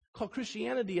call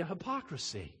Christianity a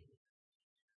hypocrisy.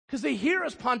 Because they hear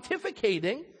us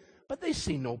pontificating, but they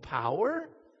see no power.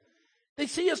 They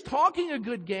see us talking a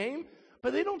good game,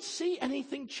 but they don't see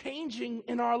anything changing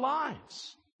in our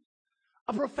lives.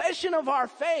 A profession of our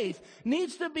faith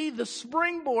needs to be the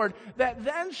springboard that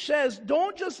then says,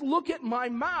 don't just look at my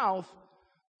mouth,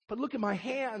 but look at my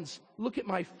hands, look at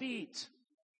my feet.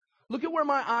 Look at where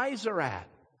my eyes are at.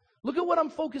 Look at what I'm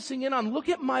focusing in on. Look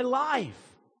at my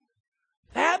life.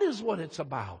 That is what it's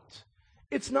about.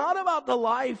 It's not about the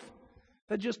life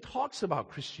that just talks about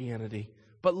Christianity,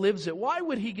 but lives it. Why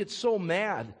would he get so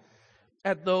mad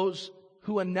at those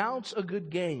who announce a good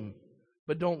game,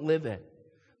 but don't live it?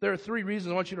 There are 3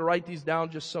 reasons. I want you to write these down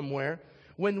just somewhere.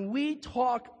 When we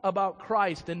talk about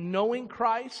Christ and knowing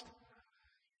Christ,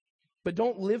 but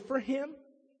don't live for him,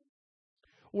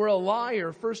 we're a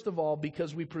liar, first of all,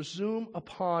 because we presume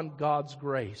upon God's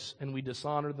grace and we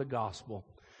dishonor the gospel.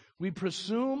 We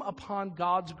presume upon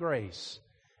God's grace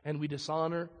and we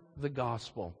dishonor the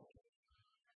gospel.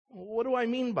 What do I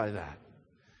mean by that?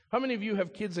 How many of you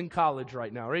have kids in college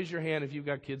right now? Raise your hand if you've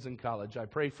got kids in college. I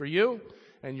pray for you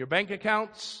and your bank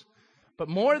accounts. But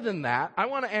more than that, I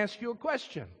want to ask you a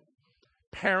question.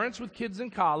 Parents with kids in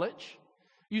college,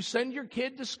 you send your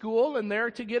kid to school and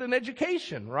they're to get an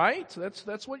education, right?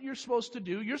 That's what you're supposed to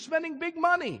do. You're spending big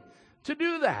money to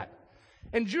do that.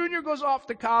 And Junior goes off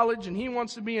to college and he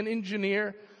wants to be an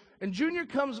engineer. And Junior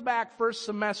comes back first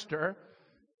semester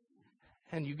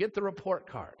and you get the report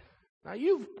card. Now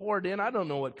you've poured in, I don't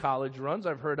know what college runs.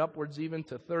 I've heard upwards even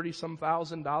to $30-some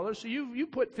thousand. So you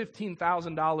put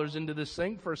 $15,000 into this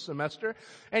thing first semester.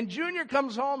 And Junior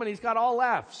comes home and he's got all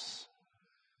F's.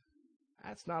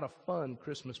 That's not a fun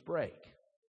Christmas break.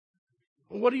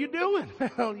 What are you doing?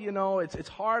 Well, it's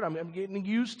hard. I'm getting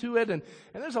used to it. And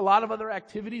there's a lot of other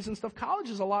activities and stuff. College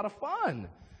is a lot of fun.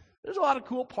 There's a lot of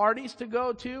cool parties to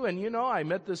go to. And, I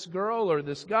met this girl or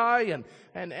this guy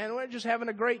and we're just having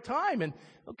a great time. And,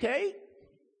 okay.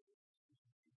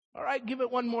 All right, give it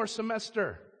one more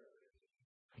semester.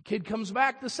 The kid comes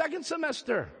back the second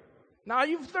semester. Now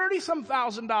you've $30-some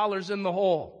thousand in the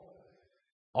hole.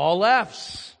 All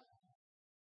F's.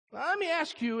 Now, let me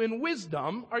ask you, in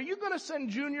wisdom, are you going to send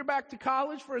Junior back to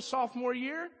college for his sophomore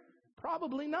year?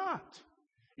 Probably not.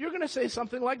 You're going to say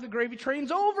something like, the gravy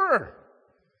train's over.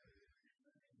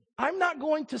 I'm not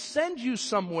going to send you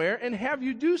somewhere and have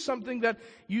you do something that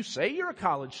you say you're a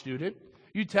college student.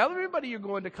 You tell everybody you're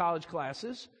going to college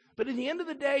classes, but at the end of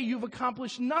the day, you've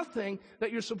accomplished nothing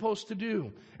that you're supposed to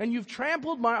do. And you've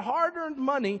trampled my hard-earned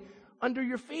money under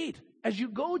your feet as you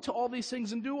go to all these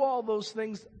things and do all those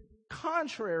things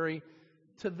contrary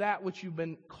to that which you've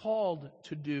been called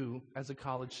to do as a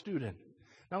college student.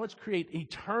 Now let's create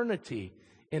eternity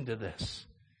into this.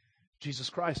 Jesus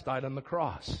Christ died on the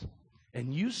cross.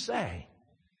 And you say,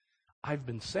 I've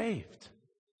been saved.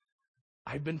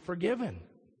 I've been forgiven.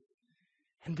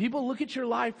 And people look at your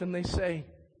life and they say,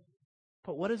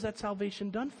 but what has that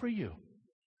salvation done for you?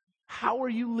 How are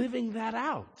you living that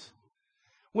out?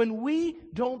 When we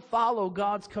don't follow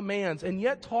God's commands and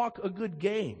yet talk a good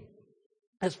game,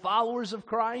 as followers of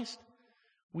Christ,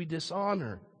 we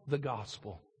dishonor the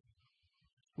gospel.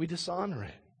 We dishonor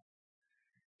it.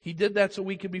 He did that so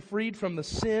we could be freed from the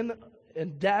sin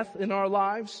and death in our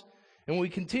lives. And when we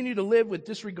continue to live with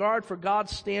disregard for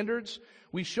God's standards,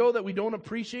 we show that we don't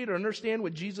appreciate or understand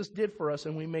what Jesus did for us,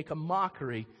 and we make a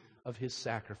mockery of His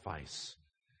sacrifice.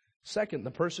 Second,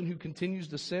 the person who continues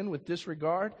to sin with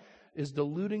disregard is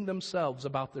deluding themselves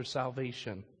about their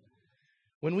salvation.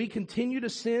 When we continue to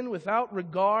sin without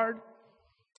regard,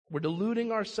 we're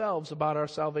deluding ourselves about our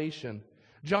salvation.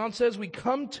 John says we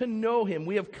come to know Him.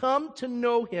 We have come to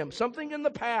know Him. Something in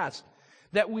the past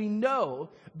that we know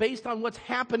based on what's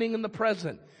happening in the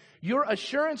present. Your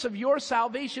assurance of your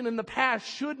salvation in the past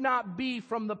should not be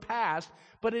from the past,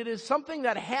 but it is something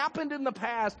that happened in the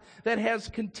past that has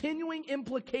continuing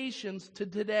implications to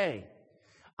today.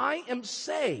 I am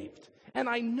saved, and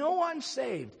I know I'm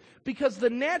saved because the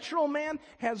natural man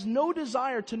has no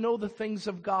desire to know the things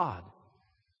of God.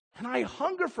 And I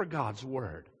hunger for God's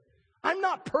Word. I'm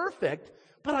not perfect,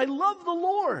 but I love the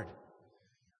Lord.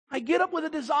 I get up with a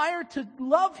desire to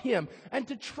love Him and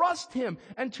to trust Him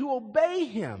and to obey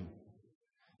Him.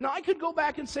 Now, I could go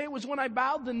back and say it was when I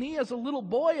bowed the knee as a little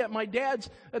boy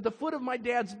at the foot of my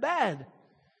dad's bed.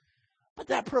 But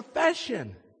that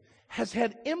profession has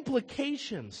had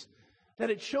implications that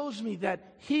it shows me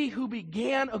that He who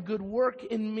began a good work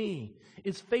in me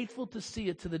is faithful to see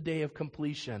it to the day of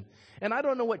completion. And I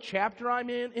don't know what chapter I'm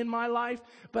in my life,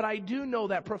 but I do know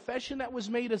that profession that was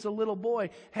made as a little boy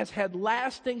has had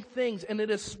lasting things, and it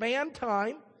has spanned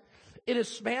time, it has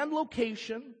spanned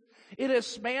location, it has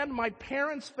spanned my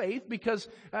parents' faith, because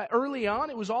early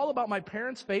on it was all about my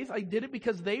parents' faith. I did it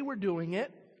because they were doing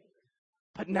it.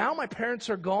 But now my parents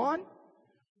are gone.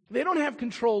 They don't have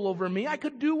control over me. I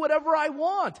could do whatever I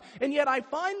want. And yet I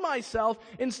find myself,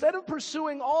 instead of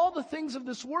pursuing all the things of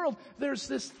this world, there's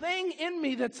this thing in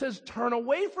me that says, turn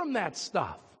away from that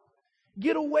stuff.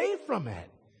 Get away from it.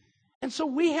 And so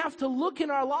we have to look in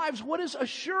our lives, what is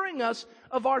assuring us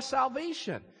of our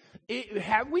salvation?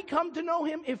 Have we come to know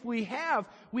Him? If we have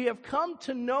come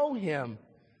to know Him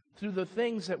through the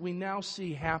things that we now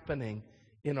see happening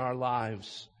in our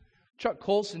lives. Chuck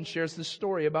Colson shares this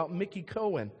story about Mickey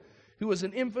Cohen, who was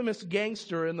an infamous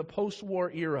gangster in the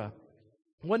post-war era.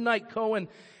 One night, Cohen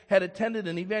had attended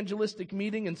an evangelistic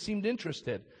meeting and seemed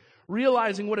interested.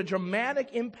 Realizing what a dramatic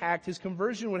impact his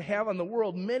conversion would have on the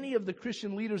world, many of the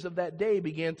Christian leaders of that day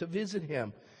began to visit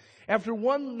him. After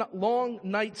one long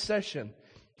night session,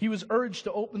 he was urged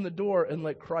to open the door and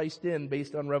let Christ in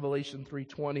based on Revelation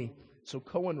 3:20. So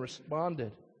Cohen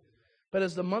responded. But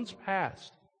as the months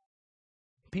passed,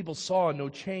 people saw no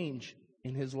change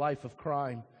in his life of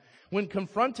crime. When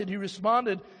confronted, he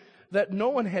responded that no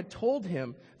one had told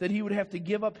him that he would have to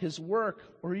give up his work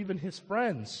or even his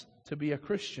friends to be a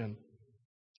Christian.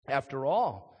 After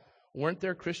all, weren't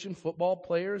there Christian football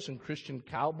players and Christian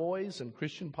cowboys and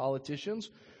Christian politicians?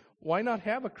 Why not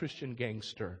have a Christian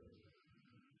gangster?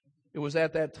 It was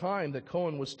at that time that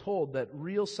Cohen was told that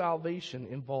real salvation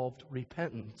involved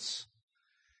repentance.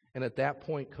 And at that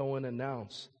point, Cohen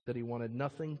announced that he wanted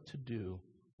nothing to do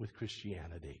with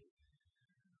Christianity.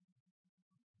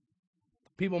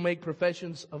 People make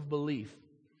professions of belief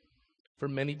for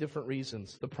many different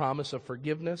reasons. The promise of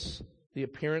forgiveness, the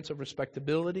appearance of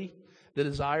respectability, the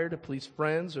desire to please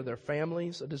friends or their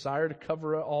families, a desire to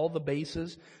cover all the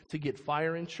bases, to get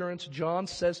fire insurance. John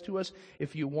says to us,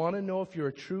 if you want to know if you're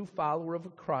a true follower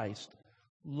of Christ,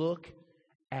 look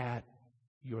at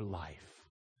your life.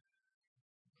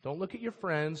 Don't look at your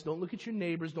friends, don't look at your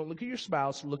neighbors, don't look at your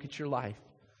spouse, look at your life.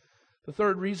 The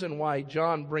third reason why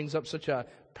John brings up such a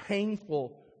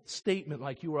painful statement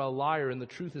like you are a liar and the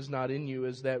truth is not in you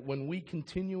is that when we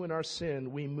continue in our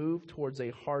sin, we move towards a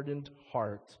hardened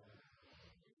heart.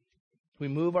 We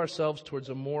move ourselves towards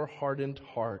a more hardened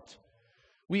heart.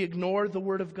 We ignore the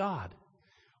Word of God.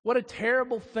 What a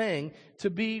terrible thing to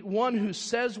be one who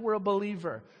says we're a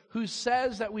believer, who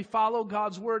says that we follow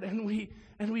God's word and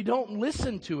we don't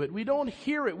listen to it. We don't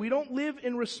hear it. We don't live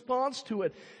in response to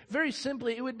it. Very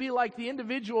simply, it would be like the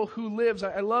individual who lives.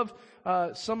 I love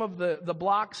some of the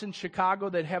blocks in Chicago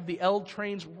that have the L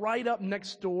trains right up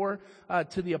next door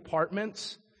to the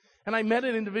apartments. And I met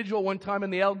an individual one time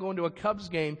in the L going to a Cubs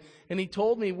game, and he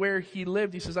told me where he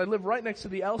lived. He says, I live right next to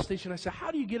the L station. I said, how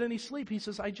do you get any sleep? He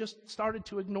says, I just started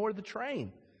to ignore the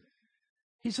train.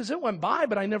 He says, it went by,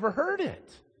 but I never heard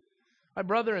it. My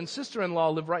brother and sister-in-law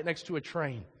live right next to a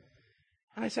train.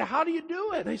 And I said, how do you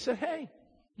do it? They said, hey,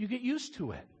 you get used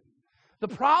to it. The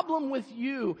problem with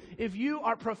you, if you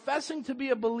are professing to be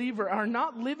a believer, are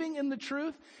not living in the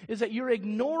truth, is that you're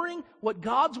ignoring what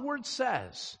God's word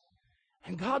says.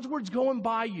 And God's word's going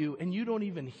by you, and you don't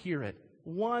even hear it.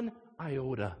 One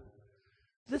iota.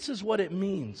 This is what it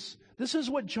means. This is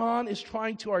what John is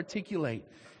trying to articulate.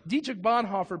 Dietrich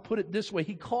Bonhoeffer put it this way.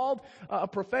 He called a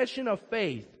profession of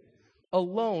faith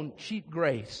alone cheap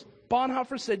grace.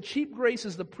 Bonhoeffer said, cheap grace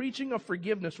is the preaching of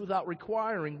forgiveness without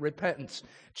requiring repentance.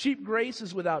 Cheap grace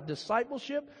is without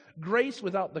discipleship, grace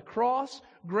without the cross,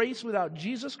 grace without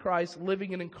Jesus Christ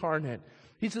living and incarnate.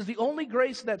 He says the only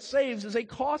grace that saves is a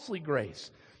costly grace.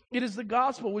 It is the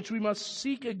gospel which we must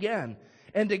seek again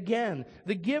and again,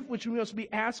 the gift which we must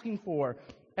be asking for,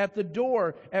 at the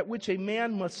door at which a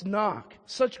man must knock.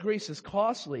 Such grace is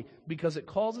costly because it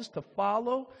calls us to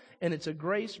follow, and it's a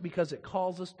grace because it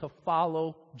calls us to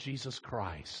follow Jesus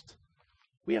Christ.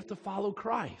 We have to follow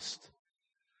Christ.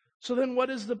 So then what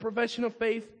does the profession of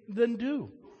faith then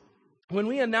do? When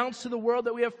we announce to the world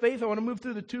that we have faith, I want to move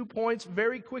through the 2 points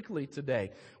very quickly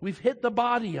today. We've hit the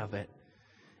body of it.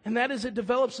 And that is, it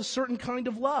develops a certain kind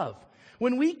of love.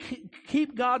 When we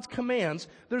keep God's commands,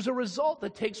 there's a result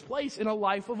that takes place in a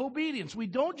life of obedience. We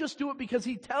don't just do it because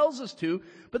He tells us to,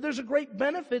 but there's a great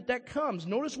benefit that comes.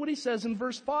 Notice what He says in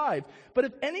verse 5. But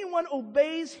if anyone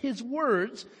obeys His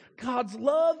words, God's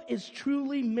love is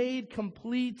truly made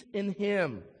complete in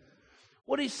him.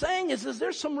 What he's saying is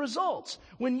there's some results.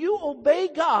 When you obey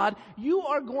God, you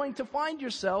are going to find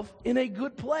yourself in a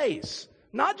good place.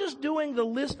 Not just doing the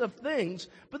list of things,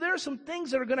 but there are some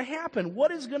things that are going to happen.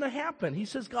 What is going to happen? He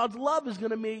says God's love is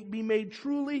going to be made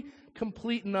truly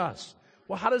complete in us.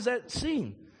 Well, how does that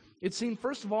seem? It's seen,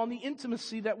 first of all, in the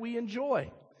intimacy that we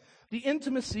enjoy. The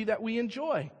intimacy that we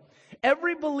enjoy.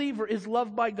 Every believer is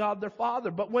loved by God their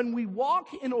Father, but when we walk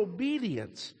in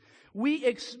obedience, we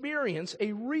experience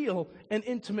a real and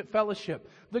intimate fellowship.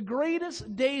 The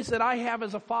greatest days that I have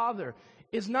as a father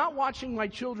is not watching my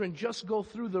children just go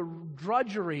through the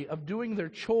drudgery of doing their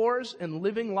chores and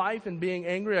living life and being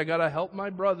angry. I got to help my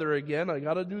brother again. I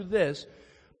got to do this.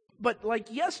 But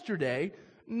like yesterday,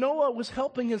 Noah was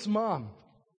helping his mom.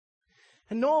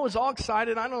 And Noah was all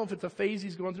excited. I don't know if it's a phase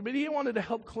he's going through, but he wanted to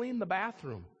help clean the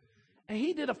bathroom. And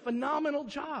he did a phenomenal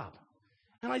job.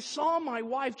 And I saw my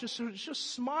wife just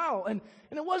smile. And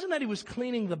it wasn't that he was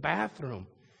cleaning the bathroom.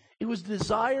 It was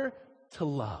desire to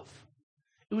love.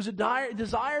 It was a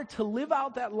desire to live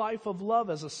out that life of love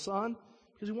as a son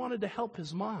because he wanted to help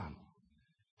his mom.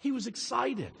 He was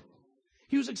excited.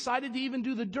 He was excited to even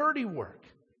do the dirty work.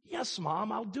 Yes,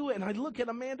 Mom, I'll do it. And I look at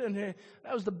Amanda and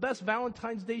that was the best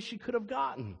Valentine's Day she could have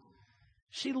gotten.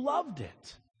 She loved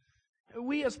it.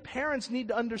 We as parents need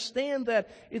to understand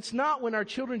that it's not when our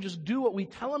children just do what we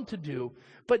tell them to do,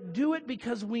 but do it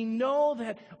because we know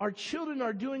that our children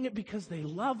are doing it because they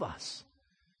love us.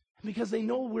 Because they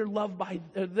know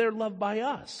they're loved by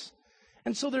us.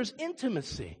 And so there's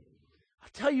intimacy. I'll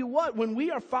tell you what, when we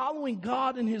are following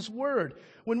God in His Word,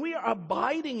 when we are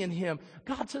abiding in Him,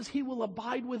 God says He will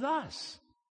abide with us.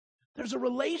 There's a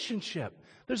relationship.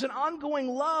 There's an ongoing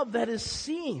love that is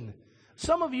seen.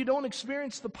 Some of you don't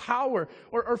experience the power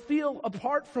or feel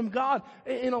apart from God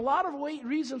in a lot of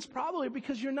reasons, probably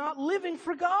because you're not living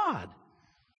for God.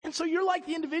 And so you're like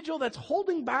the individual that's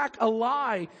holding back a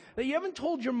lie that you haven't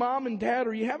told your mom and dad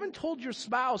or you haven't told your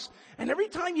spouse. And every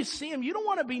time you see them, you don't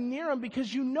want to be near them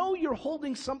because you know you're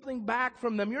holding something back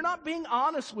from them. You're not being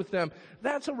honest with them.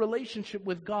 That's a relationship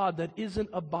with God that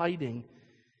isn't abiding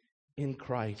in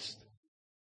Christ.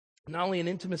 Not only an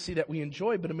intimacy that we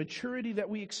enjoy, but a maturity that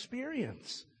we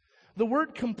experience. The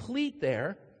word complete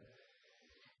there,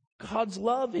 God's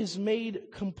love is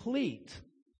made complete,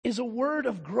 is a word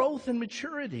of growth and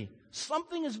maturity.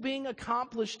 Something is being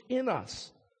accomplished in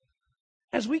us.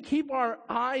 As we keep our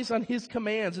eyes on His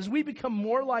commands, as we become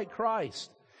more like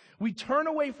Christ, we turn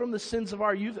away from the sins of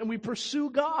our youth and we pursue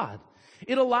God.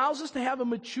 It allows us to have a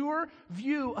mature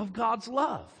view of God's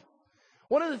love.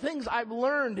 One of the things I've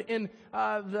learned in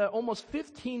the almost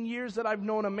 15 years that I've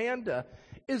known Amanda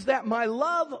is that my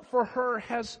love for her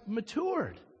has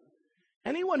matured.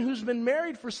 Anyone who's been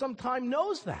married for some time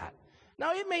knows that.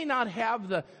 Now, it may not have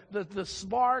the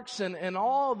sparks and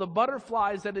all the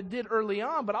butterflies that it did early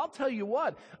on, but I'll tell you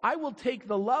what, I will take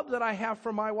the love that I have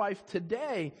for my wife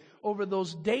today over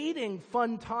those dating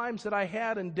fun times that I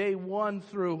had in day 1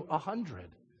 through 100.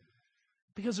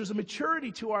 Because there's a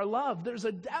maturity to our love. There's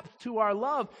a depth to our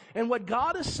love. And what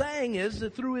God is saying is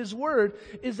that through His Word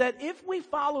is that if we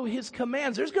follow His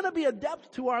commands, there's going to be a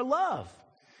depth to our love.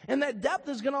 And that depth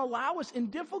is going to allow us in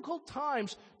difficult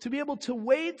times to be able to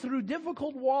wade through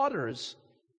difficult waters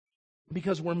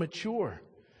because we're mature.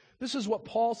 This is what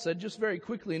Paul said just very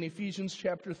quickly in Ephesians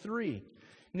chapter 3.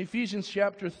 In Ephesians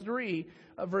chapter 3,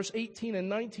 verse 18 and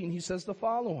 19, he says the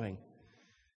following.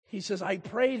 He says, I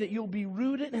pray that you'll be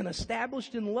rooted and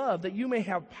established in love, that you may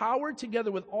have power together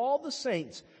with all the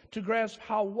saints to grasp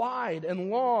how wide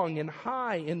and long and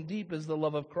high and deep is the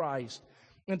love of Christ,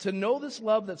 and to know this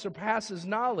love that surpasses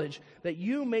knowledge, that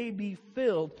you may be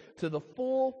filled to the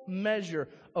full measure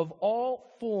of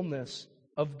all fullness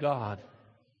of God.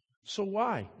 So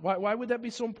why? Why would that be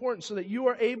so important? So that you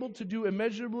are able to do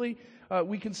immeasurably,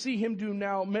 we can see Him do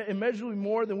now immeasurably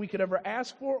more than we could ever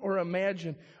ask for or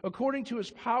imagine, according to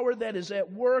His power that is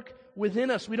at work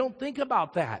within us. We don't think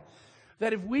about that.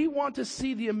 That if we want to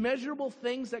see the immeasurable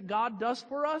things that God does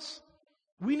for us,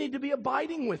 we need to be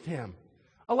abiding with Him.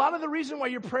 A lot of the reason why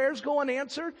your prayers go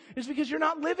unanswered is because you're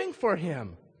not living for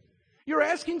Him. You're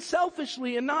asking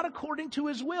selfishly and not according to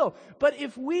His will. But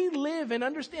if we live and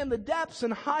understand the depths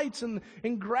and heights and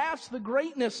grasp the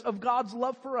greatness of God's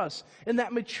love for us and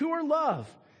that mature love,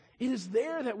 it is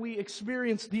there that we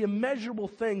experience the immeasurable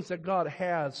things that God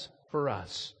has for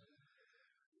us.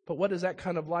 But what does that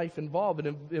kind of life involve? It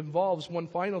involves one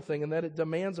final thing, and that it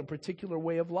demands a particular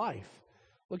way of life.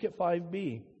 Look at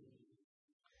 5b.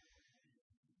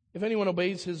 If anyone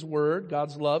obeys His word,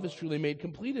 God's love is truly made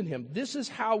complete in him. This is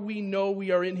how we know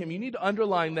we are in Him. You need to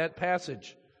underline that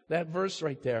passage, that verse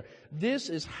right there. This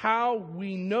is how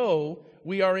we know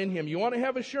we are in Him. You want to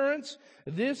have assurance?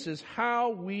 This is how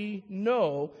we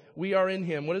know we are in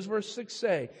Him. What does verse 6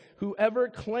 say? Whoever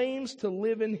claims to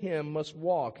live in Him must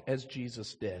walk as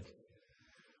Jesus did.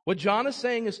 What John is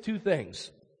saying is two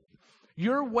things.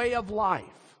 Your way of life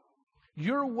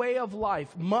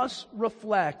must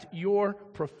reflect your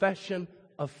profession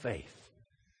of faith.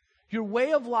 Your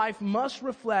way of life must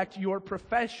reflect your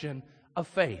profession of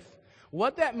faith.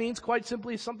 What that means, quite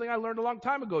simply, is something I learned a long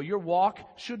time ago. Your walk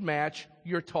should match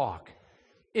your talk.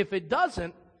 If it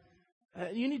doesn't,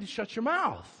 you need to shut your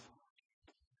mouth.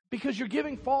 Because you're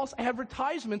giving false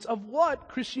advertisements of what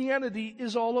Christianity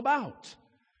is all about.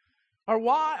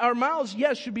 Our mouths,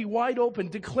 yes, should be wide open,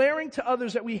 declaring to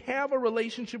others that we have a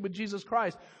relationship with Jesus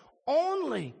Christ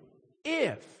only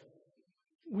if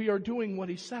we are doing what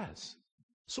He says.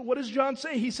 So what does John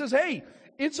say? He says, hey,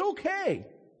 it's okay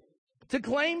to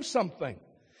claim something.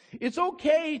 It's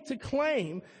okay to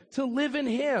claim to live in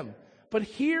Him. But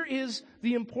here is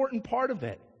the important part of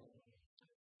it.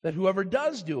 That whoever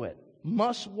does do it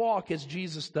must walk as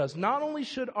Jesus does. Not only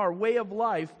should our way of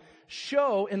life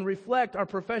show and reflect our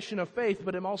profession of faith,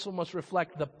 but it also must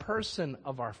reflect the person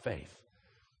of our faith,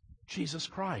 Jesus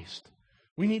Christ.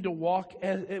 We need to walk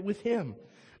with Him.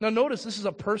 Now notice, this is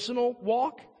a personal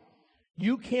walk.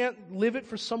 You can't live it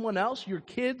for someone else. Your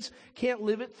kids can't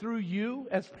live it through you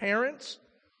as parents.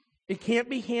 It can't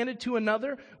be handed to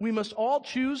another. We must all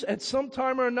choose at some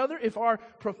time or another, if our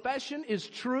profession is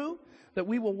true, that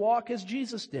we will walk as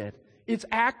Jesus did. It's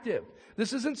active.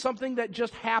 This isn't something that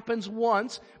just happens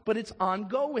once, but it's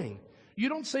ongoing. You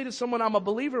don't say to someone, I'm a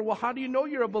believer. Well, how do you know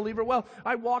you're a believer? Well,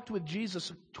 I walked with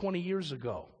Jesus 20 years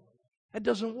ago. That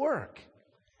doesn't work.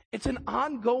 It's an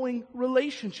ongoing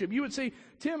relationship. You would say,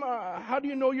 Tim, how do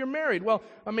you know you're married? Well,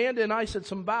 Amanda and I said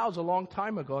some vows a long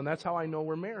time ago, and that's how I know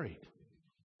we're married.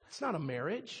 That's not a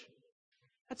marriage.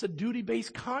 That's a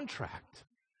duty-based contract.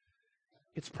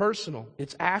 It's personal.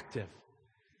 It's active.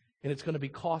 And it's going to be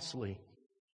costly.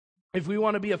 If we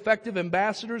want to be effective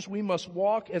ambassadors, we must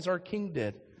walk as our King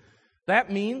did.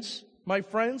 That means, my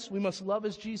friends, we must love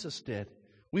as Jesus did.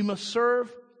 We must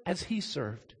serve as He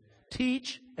served.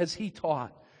 Teach as He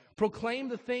taught. Proclaim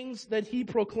the things that He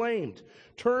proclaimed.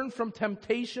 Turn from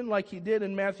temptation like He did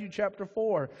in Matthew chapter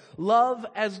 4. Love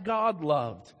as God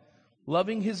loved.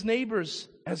 Loving His neighbors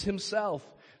as Himself.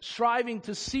 Striving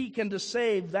to seek and to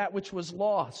save that which was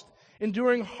lost.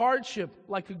 Enduring hardship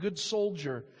like a good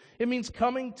soldier. It means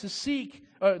coming to seek,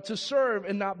 to serve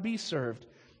and not be served.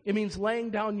 It means laying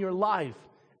down your life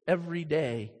every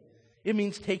day. It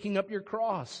means taking up your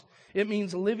cross. It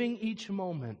means living each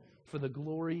moment for the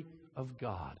glory of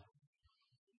God.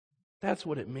 That's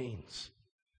what it means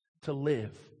to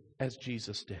live as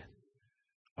Jesus did.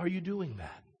 Are you doing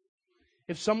that?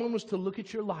 If someone was to look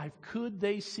at your life, could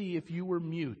they see if you were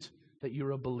mute that you're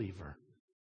a believer?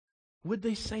 Would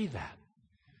they say that?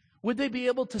 Would they be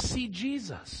able to see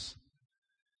Jesus?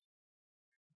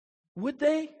 Would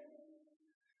they?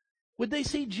 Would they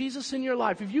see Jesus in your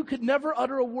life? If you could never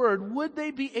utter a word, would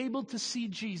they be able to see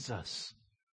Jesus?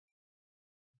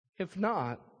 If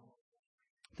not,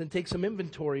 then take some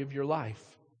inventory of your life.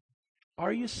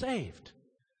 Are you saved?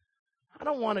 I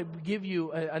don't want to give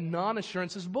you a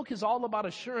non-assurance. This book is all about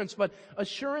assurance, but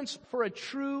assurance for a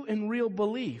true and real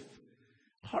belief.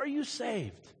 Are you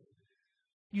saved?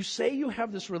 You say you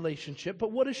have this relationship,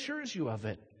 but what assures you of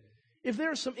it? If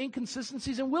there are some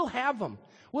inconsistencies, and we'll have them.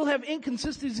 We'll have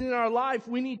inconsistencies in our life.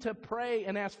 We need to pray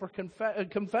and ask for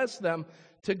confess them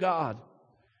to God.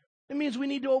 It means we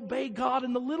need to obey God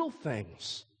in the little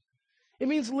things. It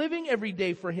means living every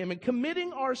day for Him and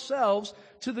committing ourselves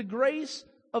to the grace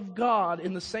of God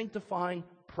in the sanctifying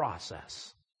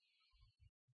process.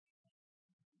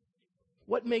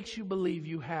 What makes you believe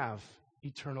you have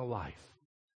eternal life?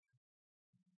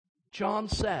 John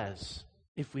says,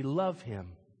 if we love Him,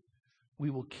 we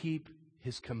will keep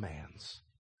His commands.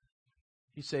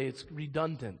 You say it's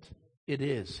redundant. It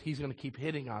is. He's going to keep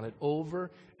hitting on it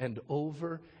over and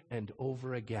over and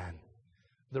over again.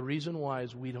 The reason why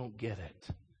is we don't get it.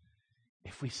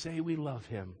 If we say we love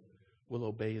Him, we'll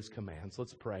obey His commands.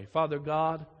 Let's pray. Father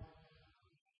God,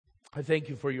 I thank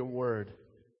You for Your word.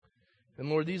 And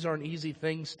Lord, these aren't easy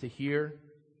things to hear.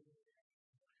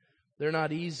 They're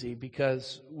not easy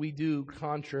because we do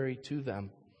contrary to them.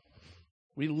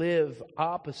 We live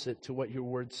opposite to what Your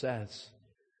word says.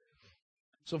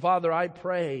 So Father, I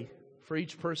pray for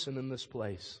each person in this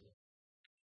place.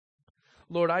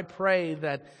 Lord, I pray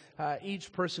that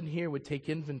each person here would take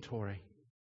inventory.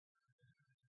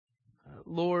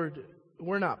 Lord,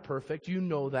 we're not perfect. You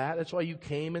know that. That's why You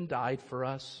came and died for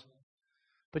us.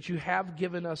 But You have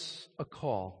given us a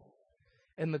call.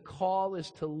 And the call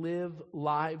is to live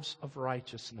lives of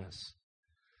righteousness.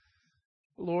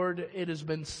 Lord, it has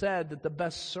been said that the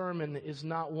best sermon is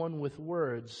not one with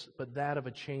words, but that of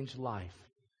a changed life.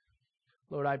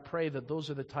 Lord, I pray that those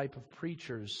are the type of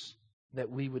preachers that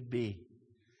we would be.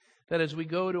 That as we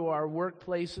go to our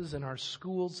workplaces and our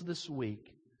schools this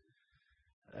week,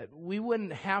 we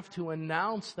wouldn't have to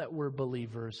announce that we're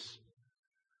believers,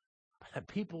 but that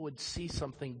people would see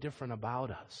something different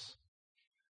about us.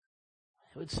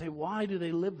 They would say, why do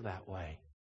they live that way?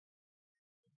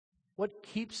 What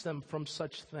keeps them from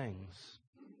such things?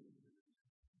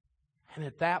 And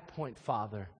at that point,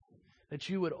 Father, that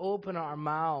You would open our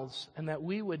mouths and that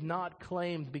we would not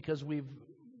claim because we've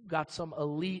got some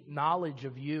elite knowledge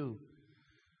of You,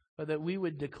 but that we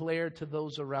would declare to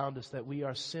those around us that we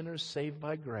are sinners saved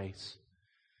by grace.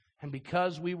 And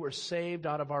because we were saved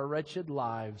out of our wretched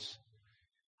lives,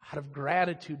 out of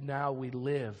gratitude now we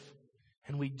live.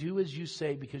 And we do as You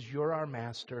say because You're our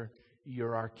master,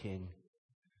 You're our King.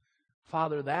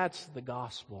 Father, that's the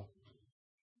gospel.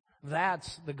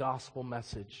 That's the gospel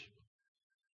message.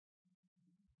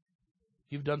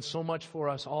 You've done so much for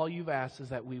us. All You've asked is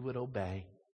that we would obey.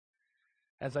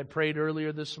 As I prayed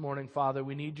earlier this morning, Father,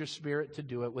 we need Your Spirit to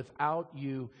do it. Without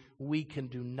You, we can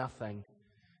do nothing.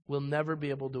 We'll never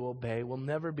be able to obey. We'll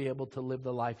never be able to live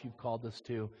the life You've called us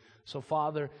to. So,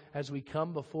 Father, as we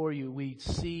come before You, we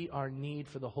see our need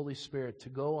for the Holy Spirit to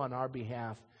go on our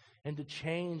behalf and to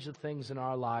change the things in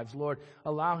our lives. Lord,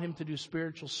 allow Him to do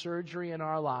spiritual surgery in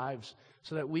our lives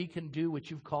so that we can do what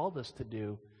You've called us to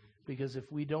do. Because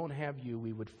if we don't have You,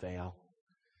 we would fail.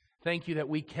 Thank You that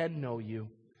we can know You,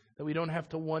 that we don't have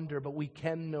to wonder, but we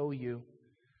can know You.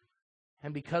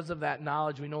 And because of that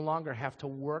knowledge, we no longer have to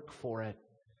work for it.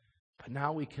 But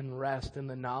now we can rest in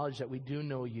the knowledge that we do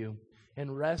know You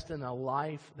and rest in a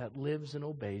life that lives and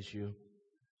obeys You.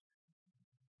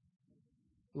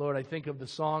 Lord, I think of the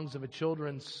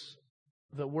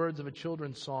words of a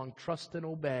children's song, trust and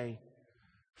obey,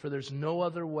 for there's no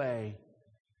other way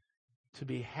to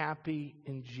be happy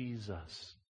in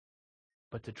Jesus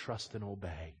but to trust and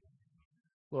obey.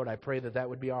 Lord, I pray that that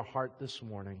would be our heart this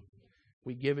morning.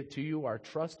 We give it to You, our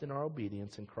trust and our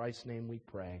obedience. In Christ's name we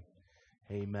pray.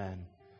 Amen.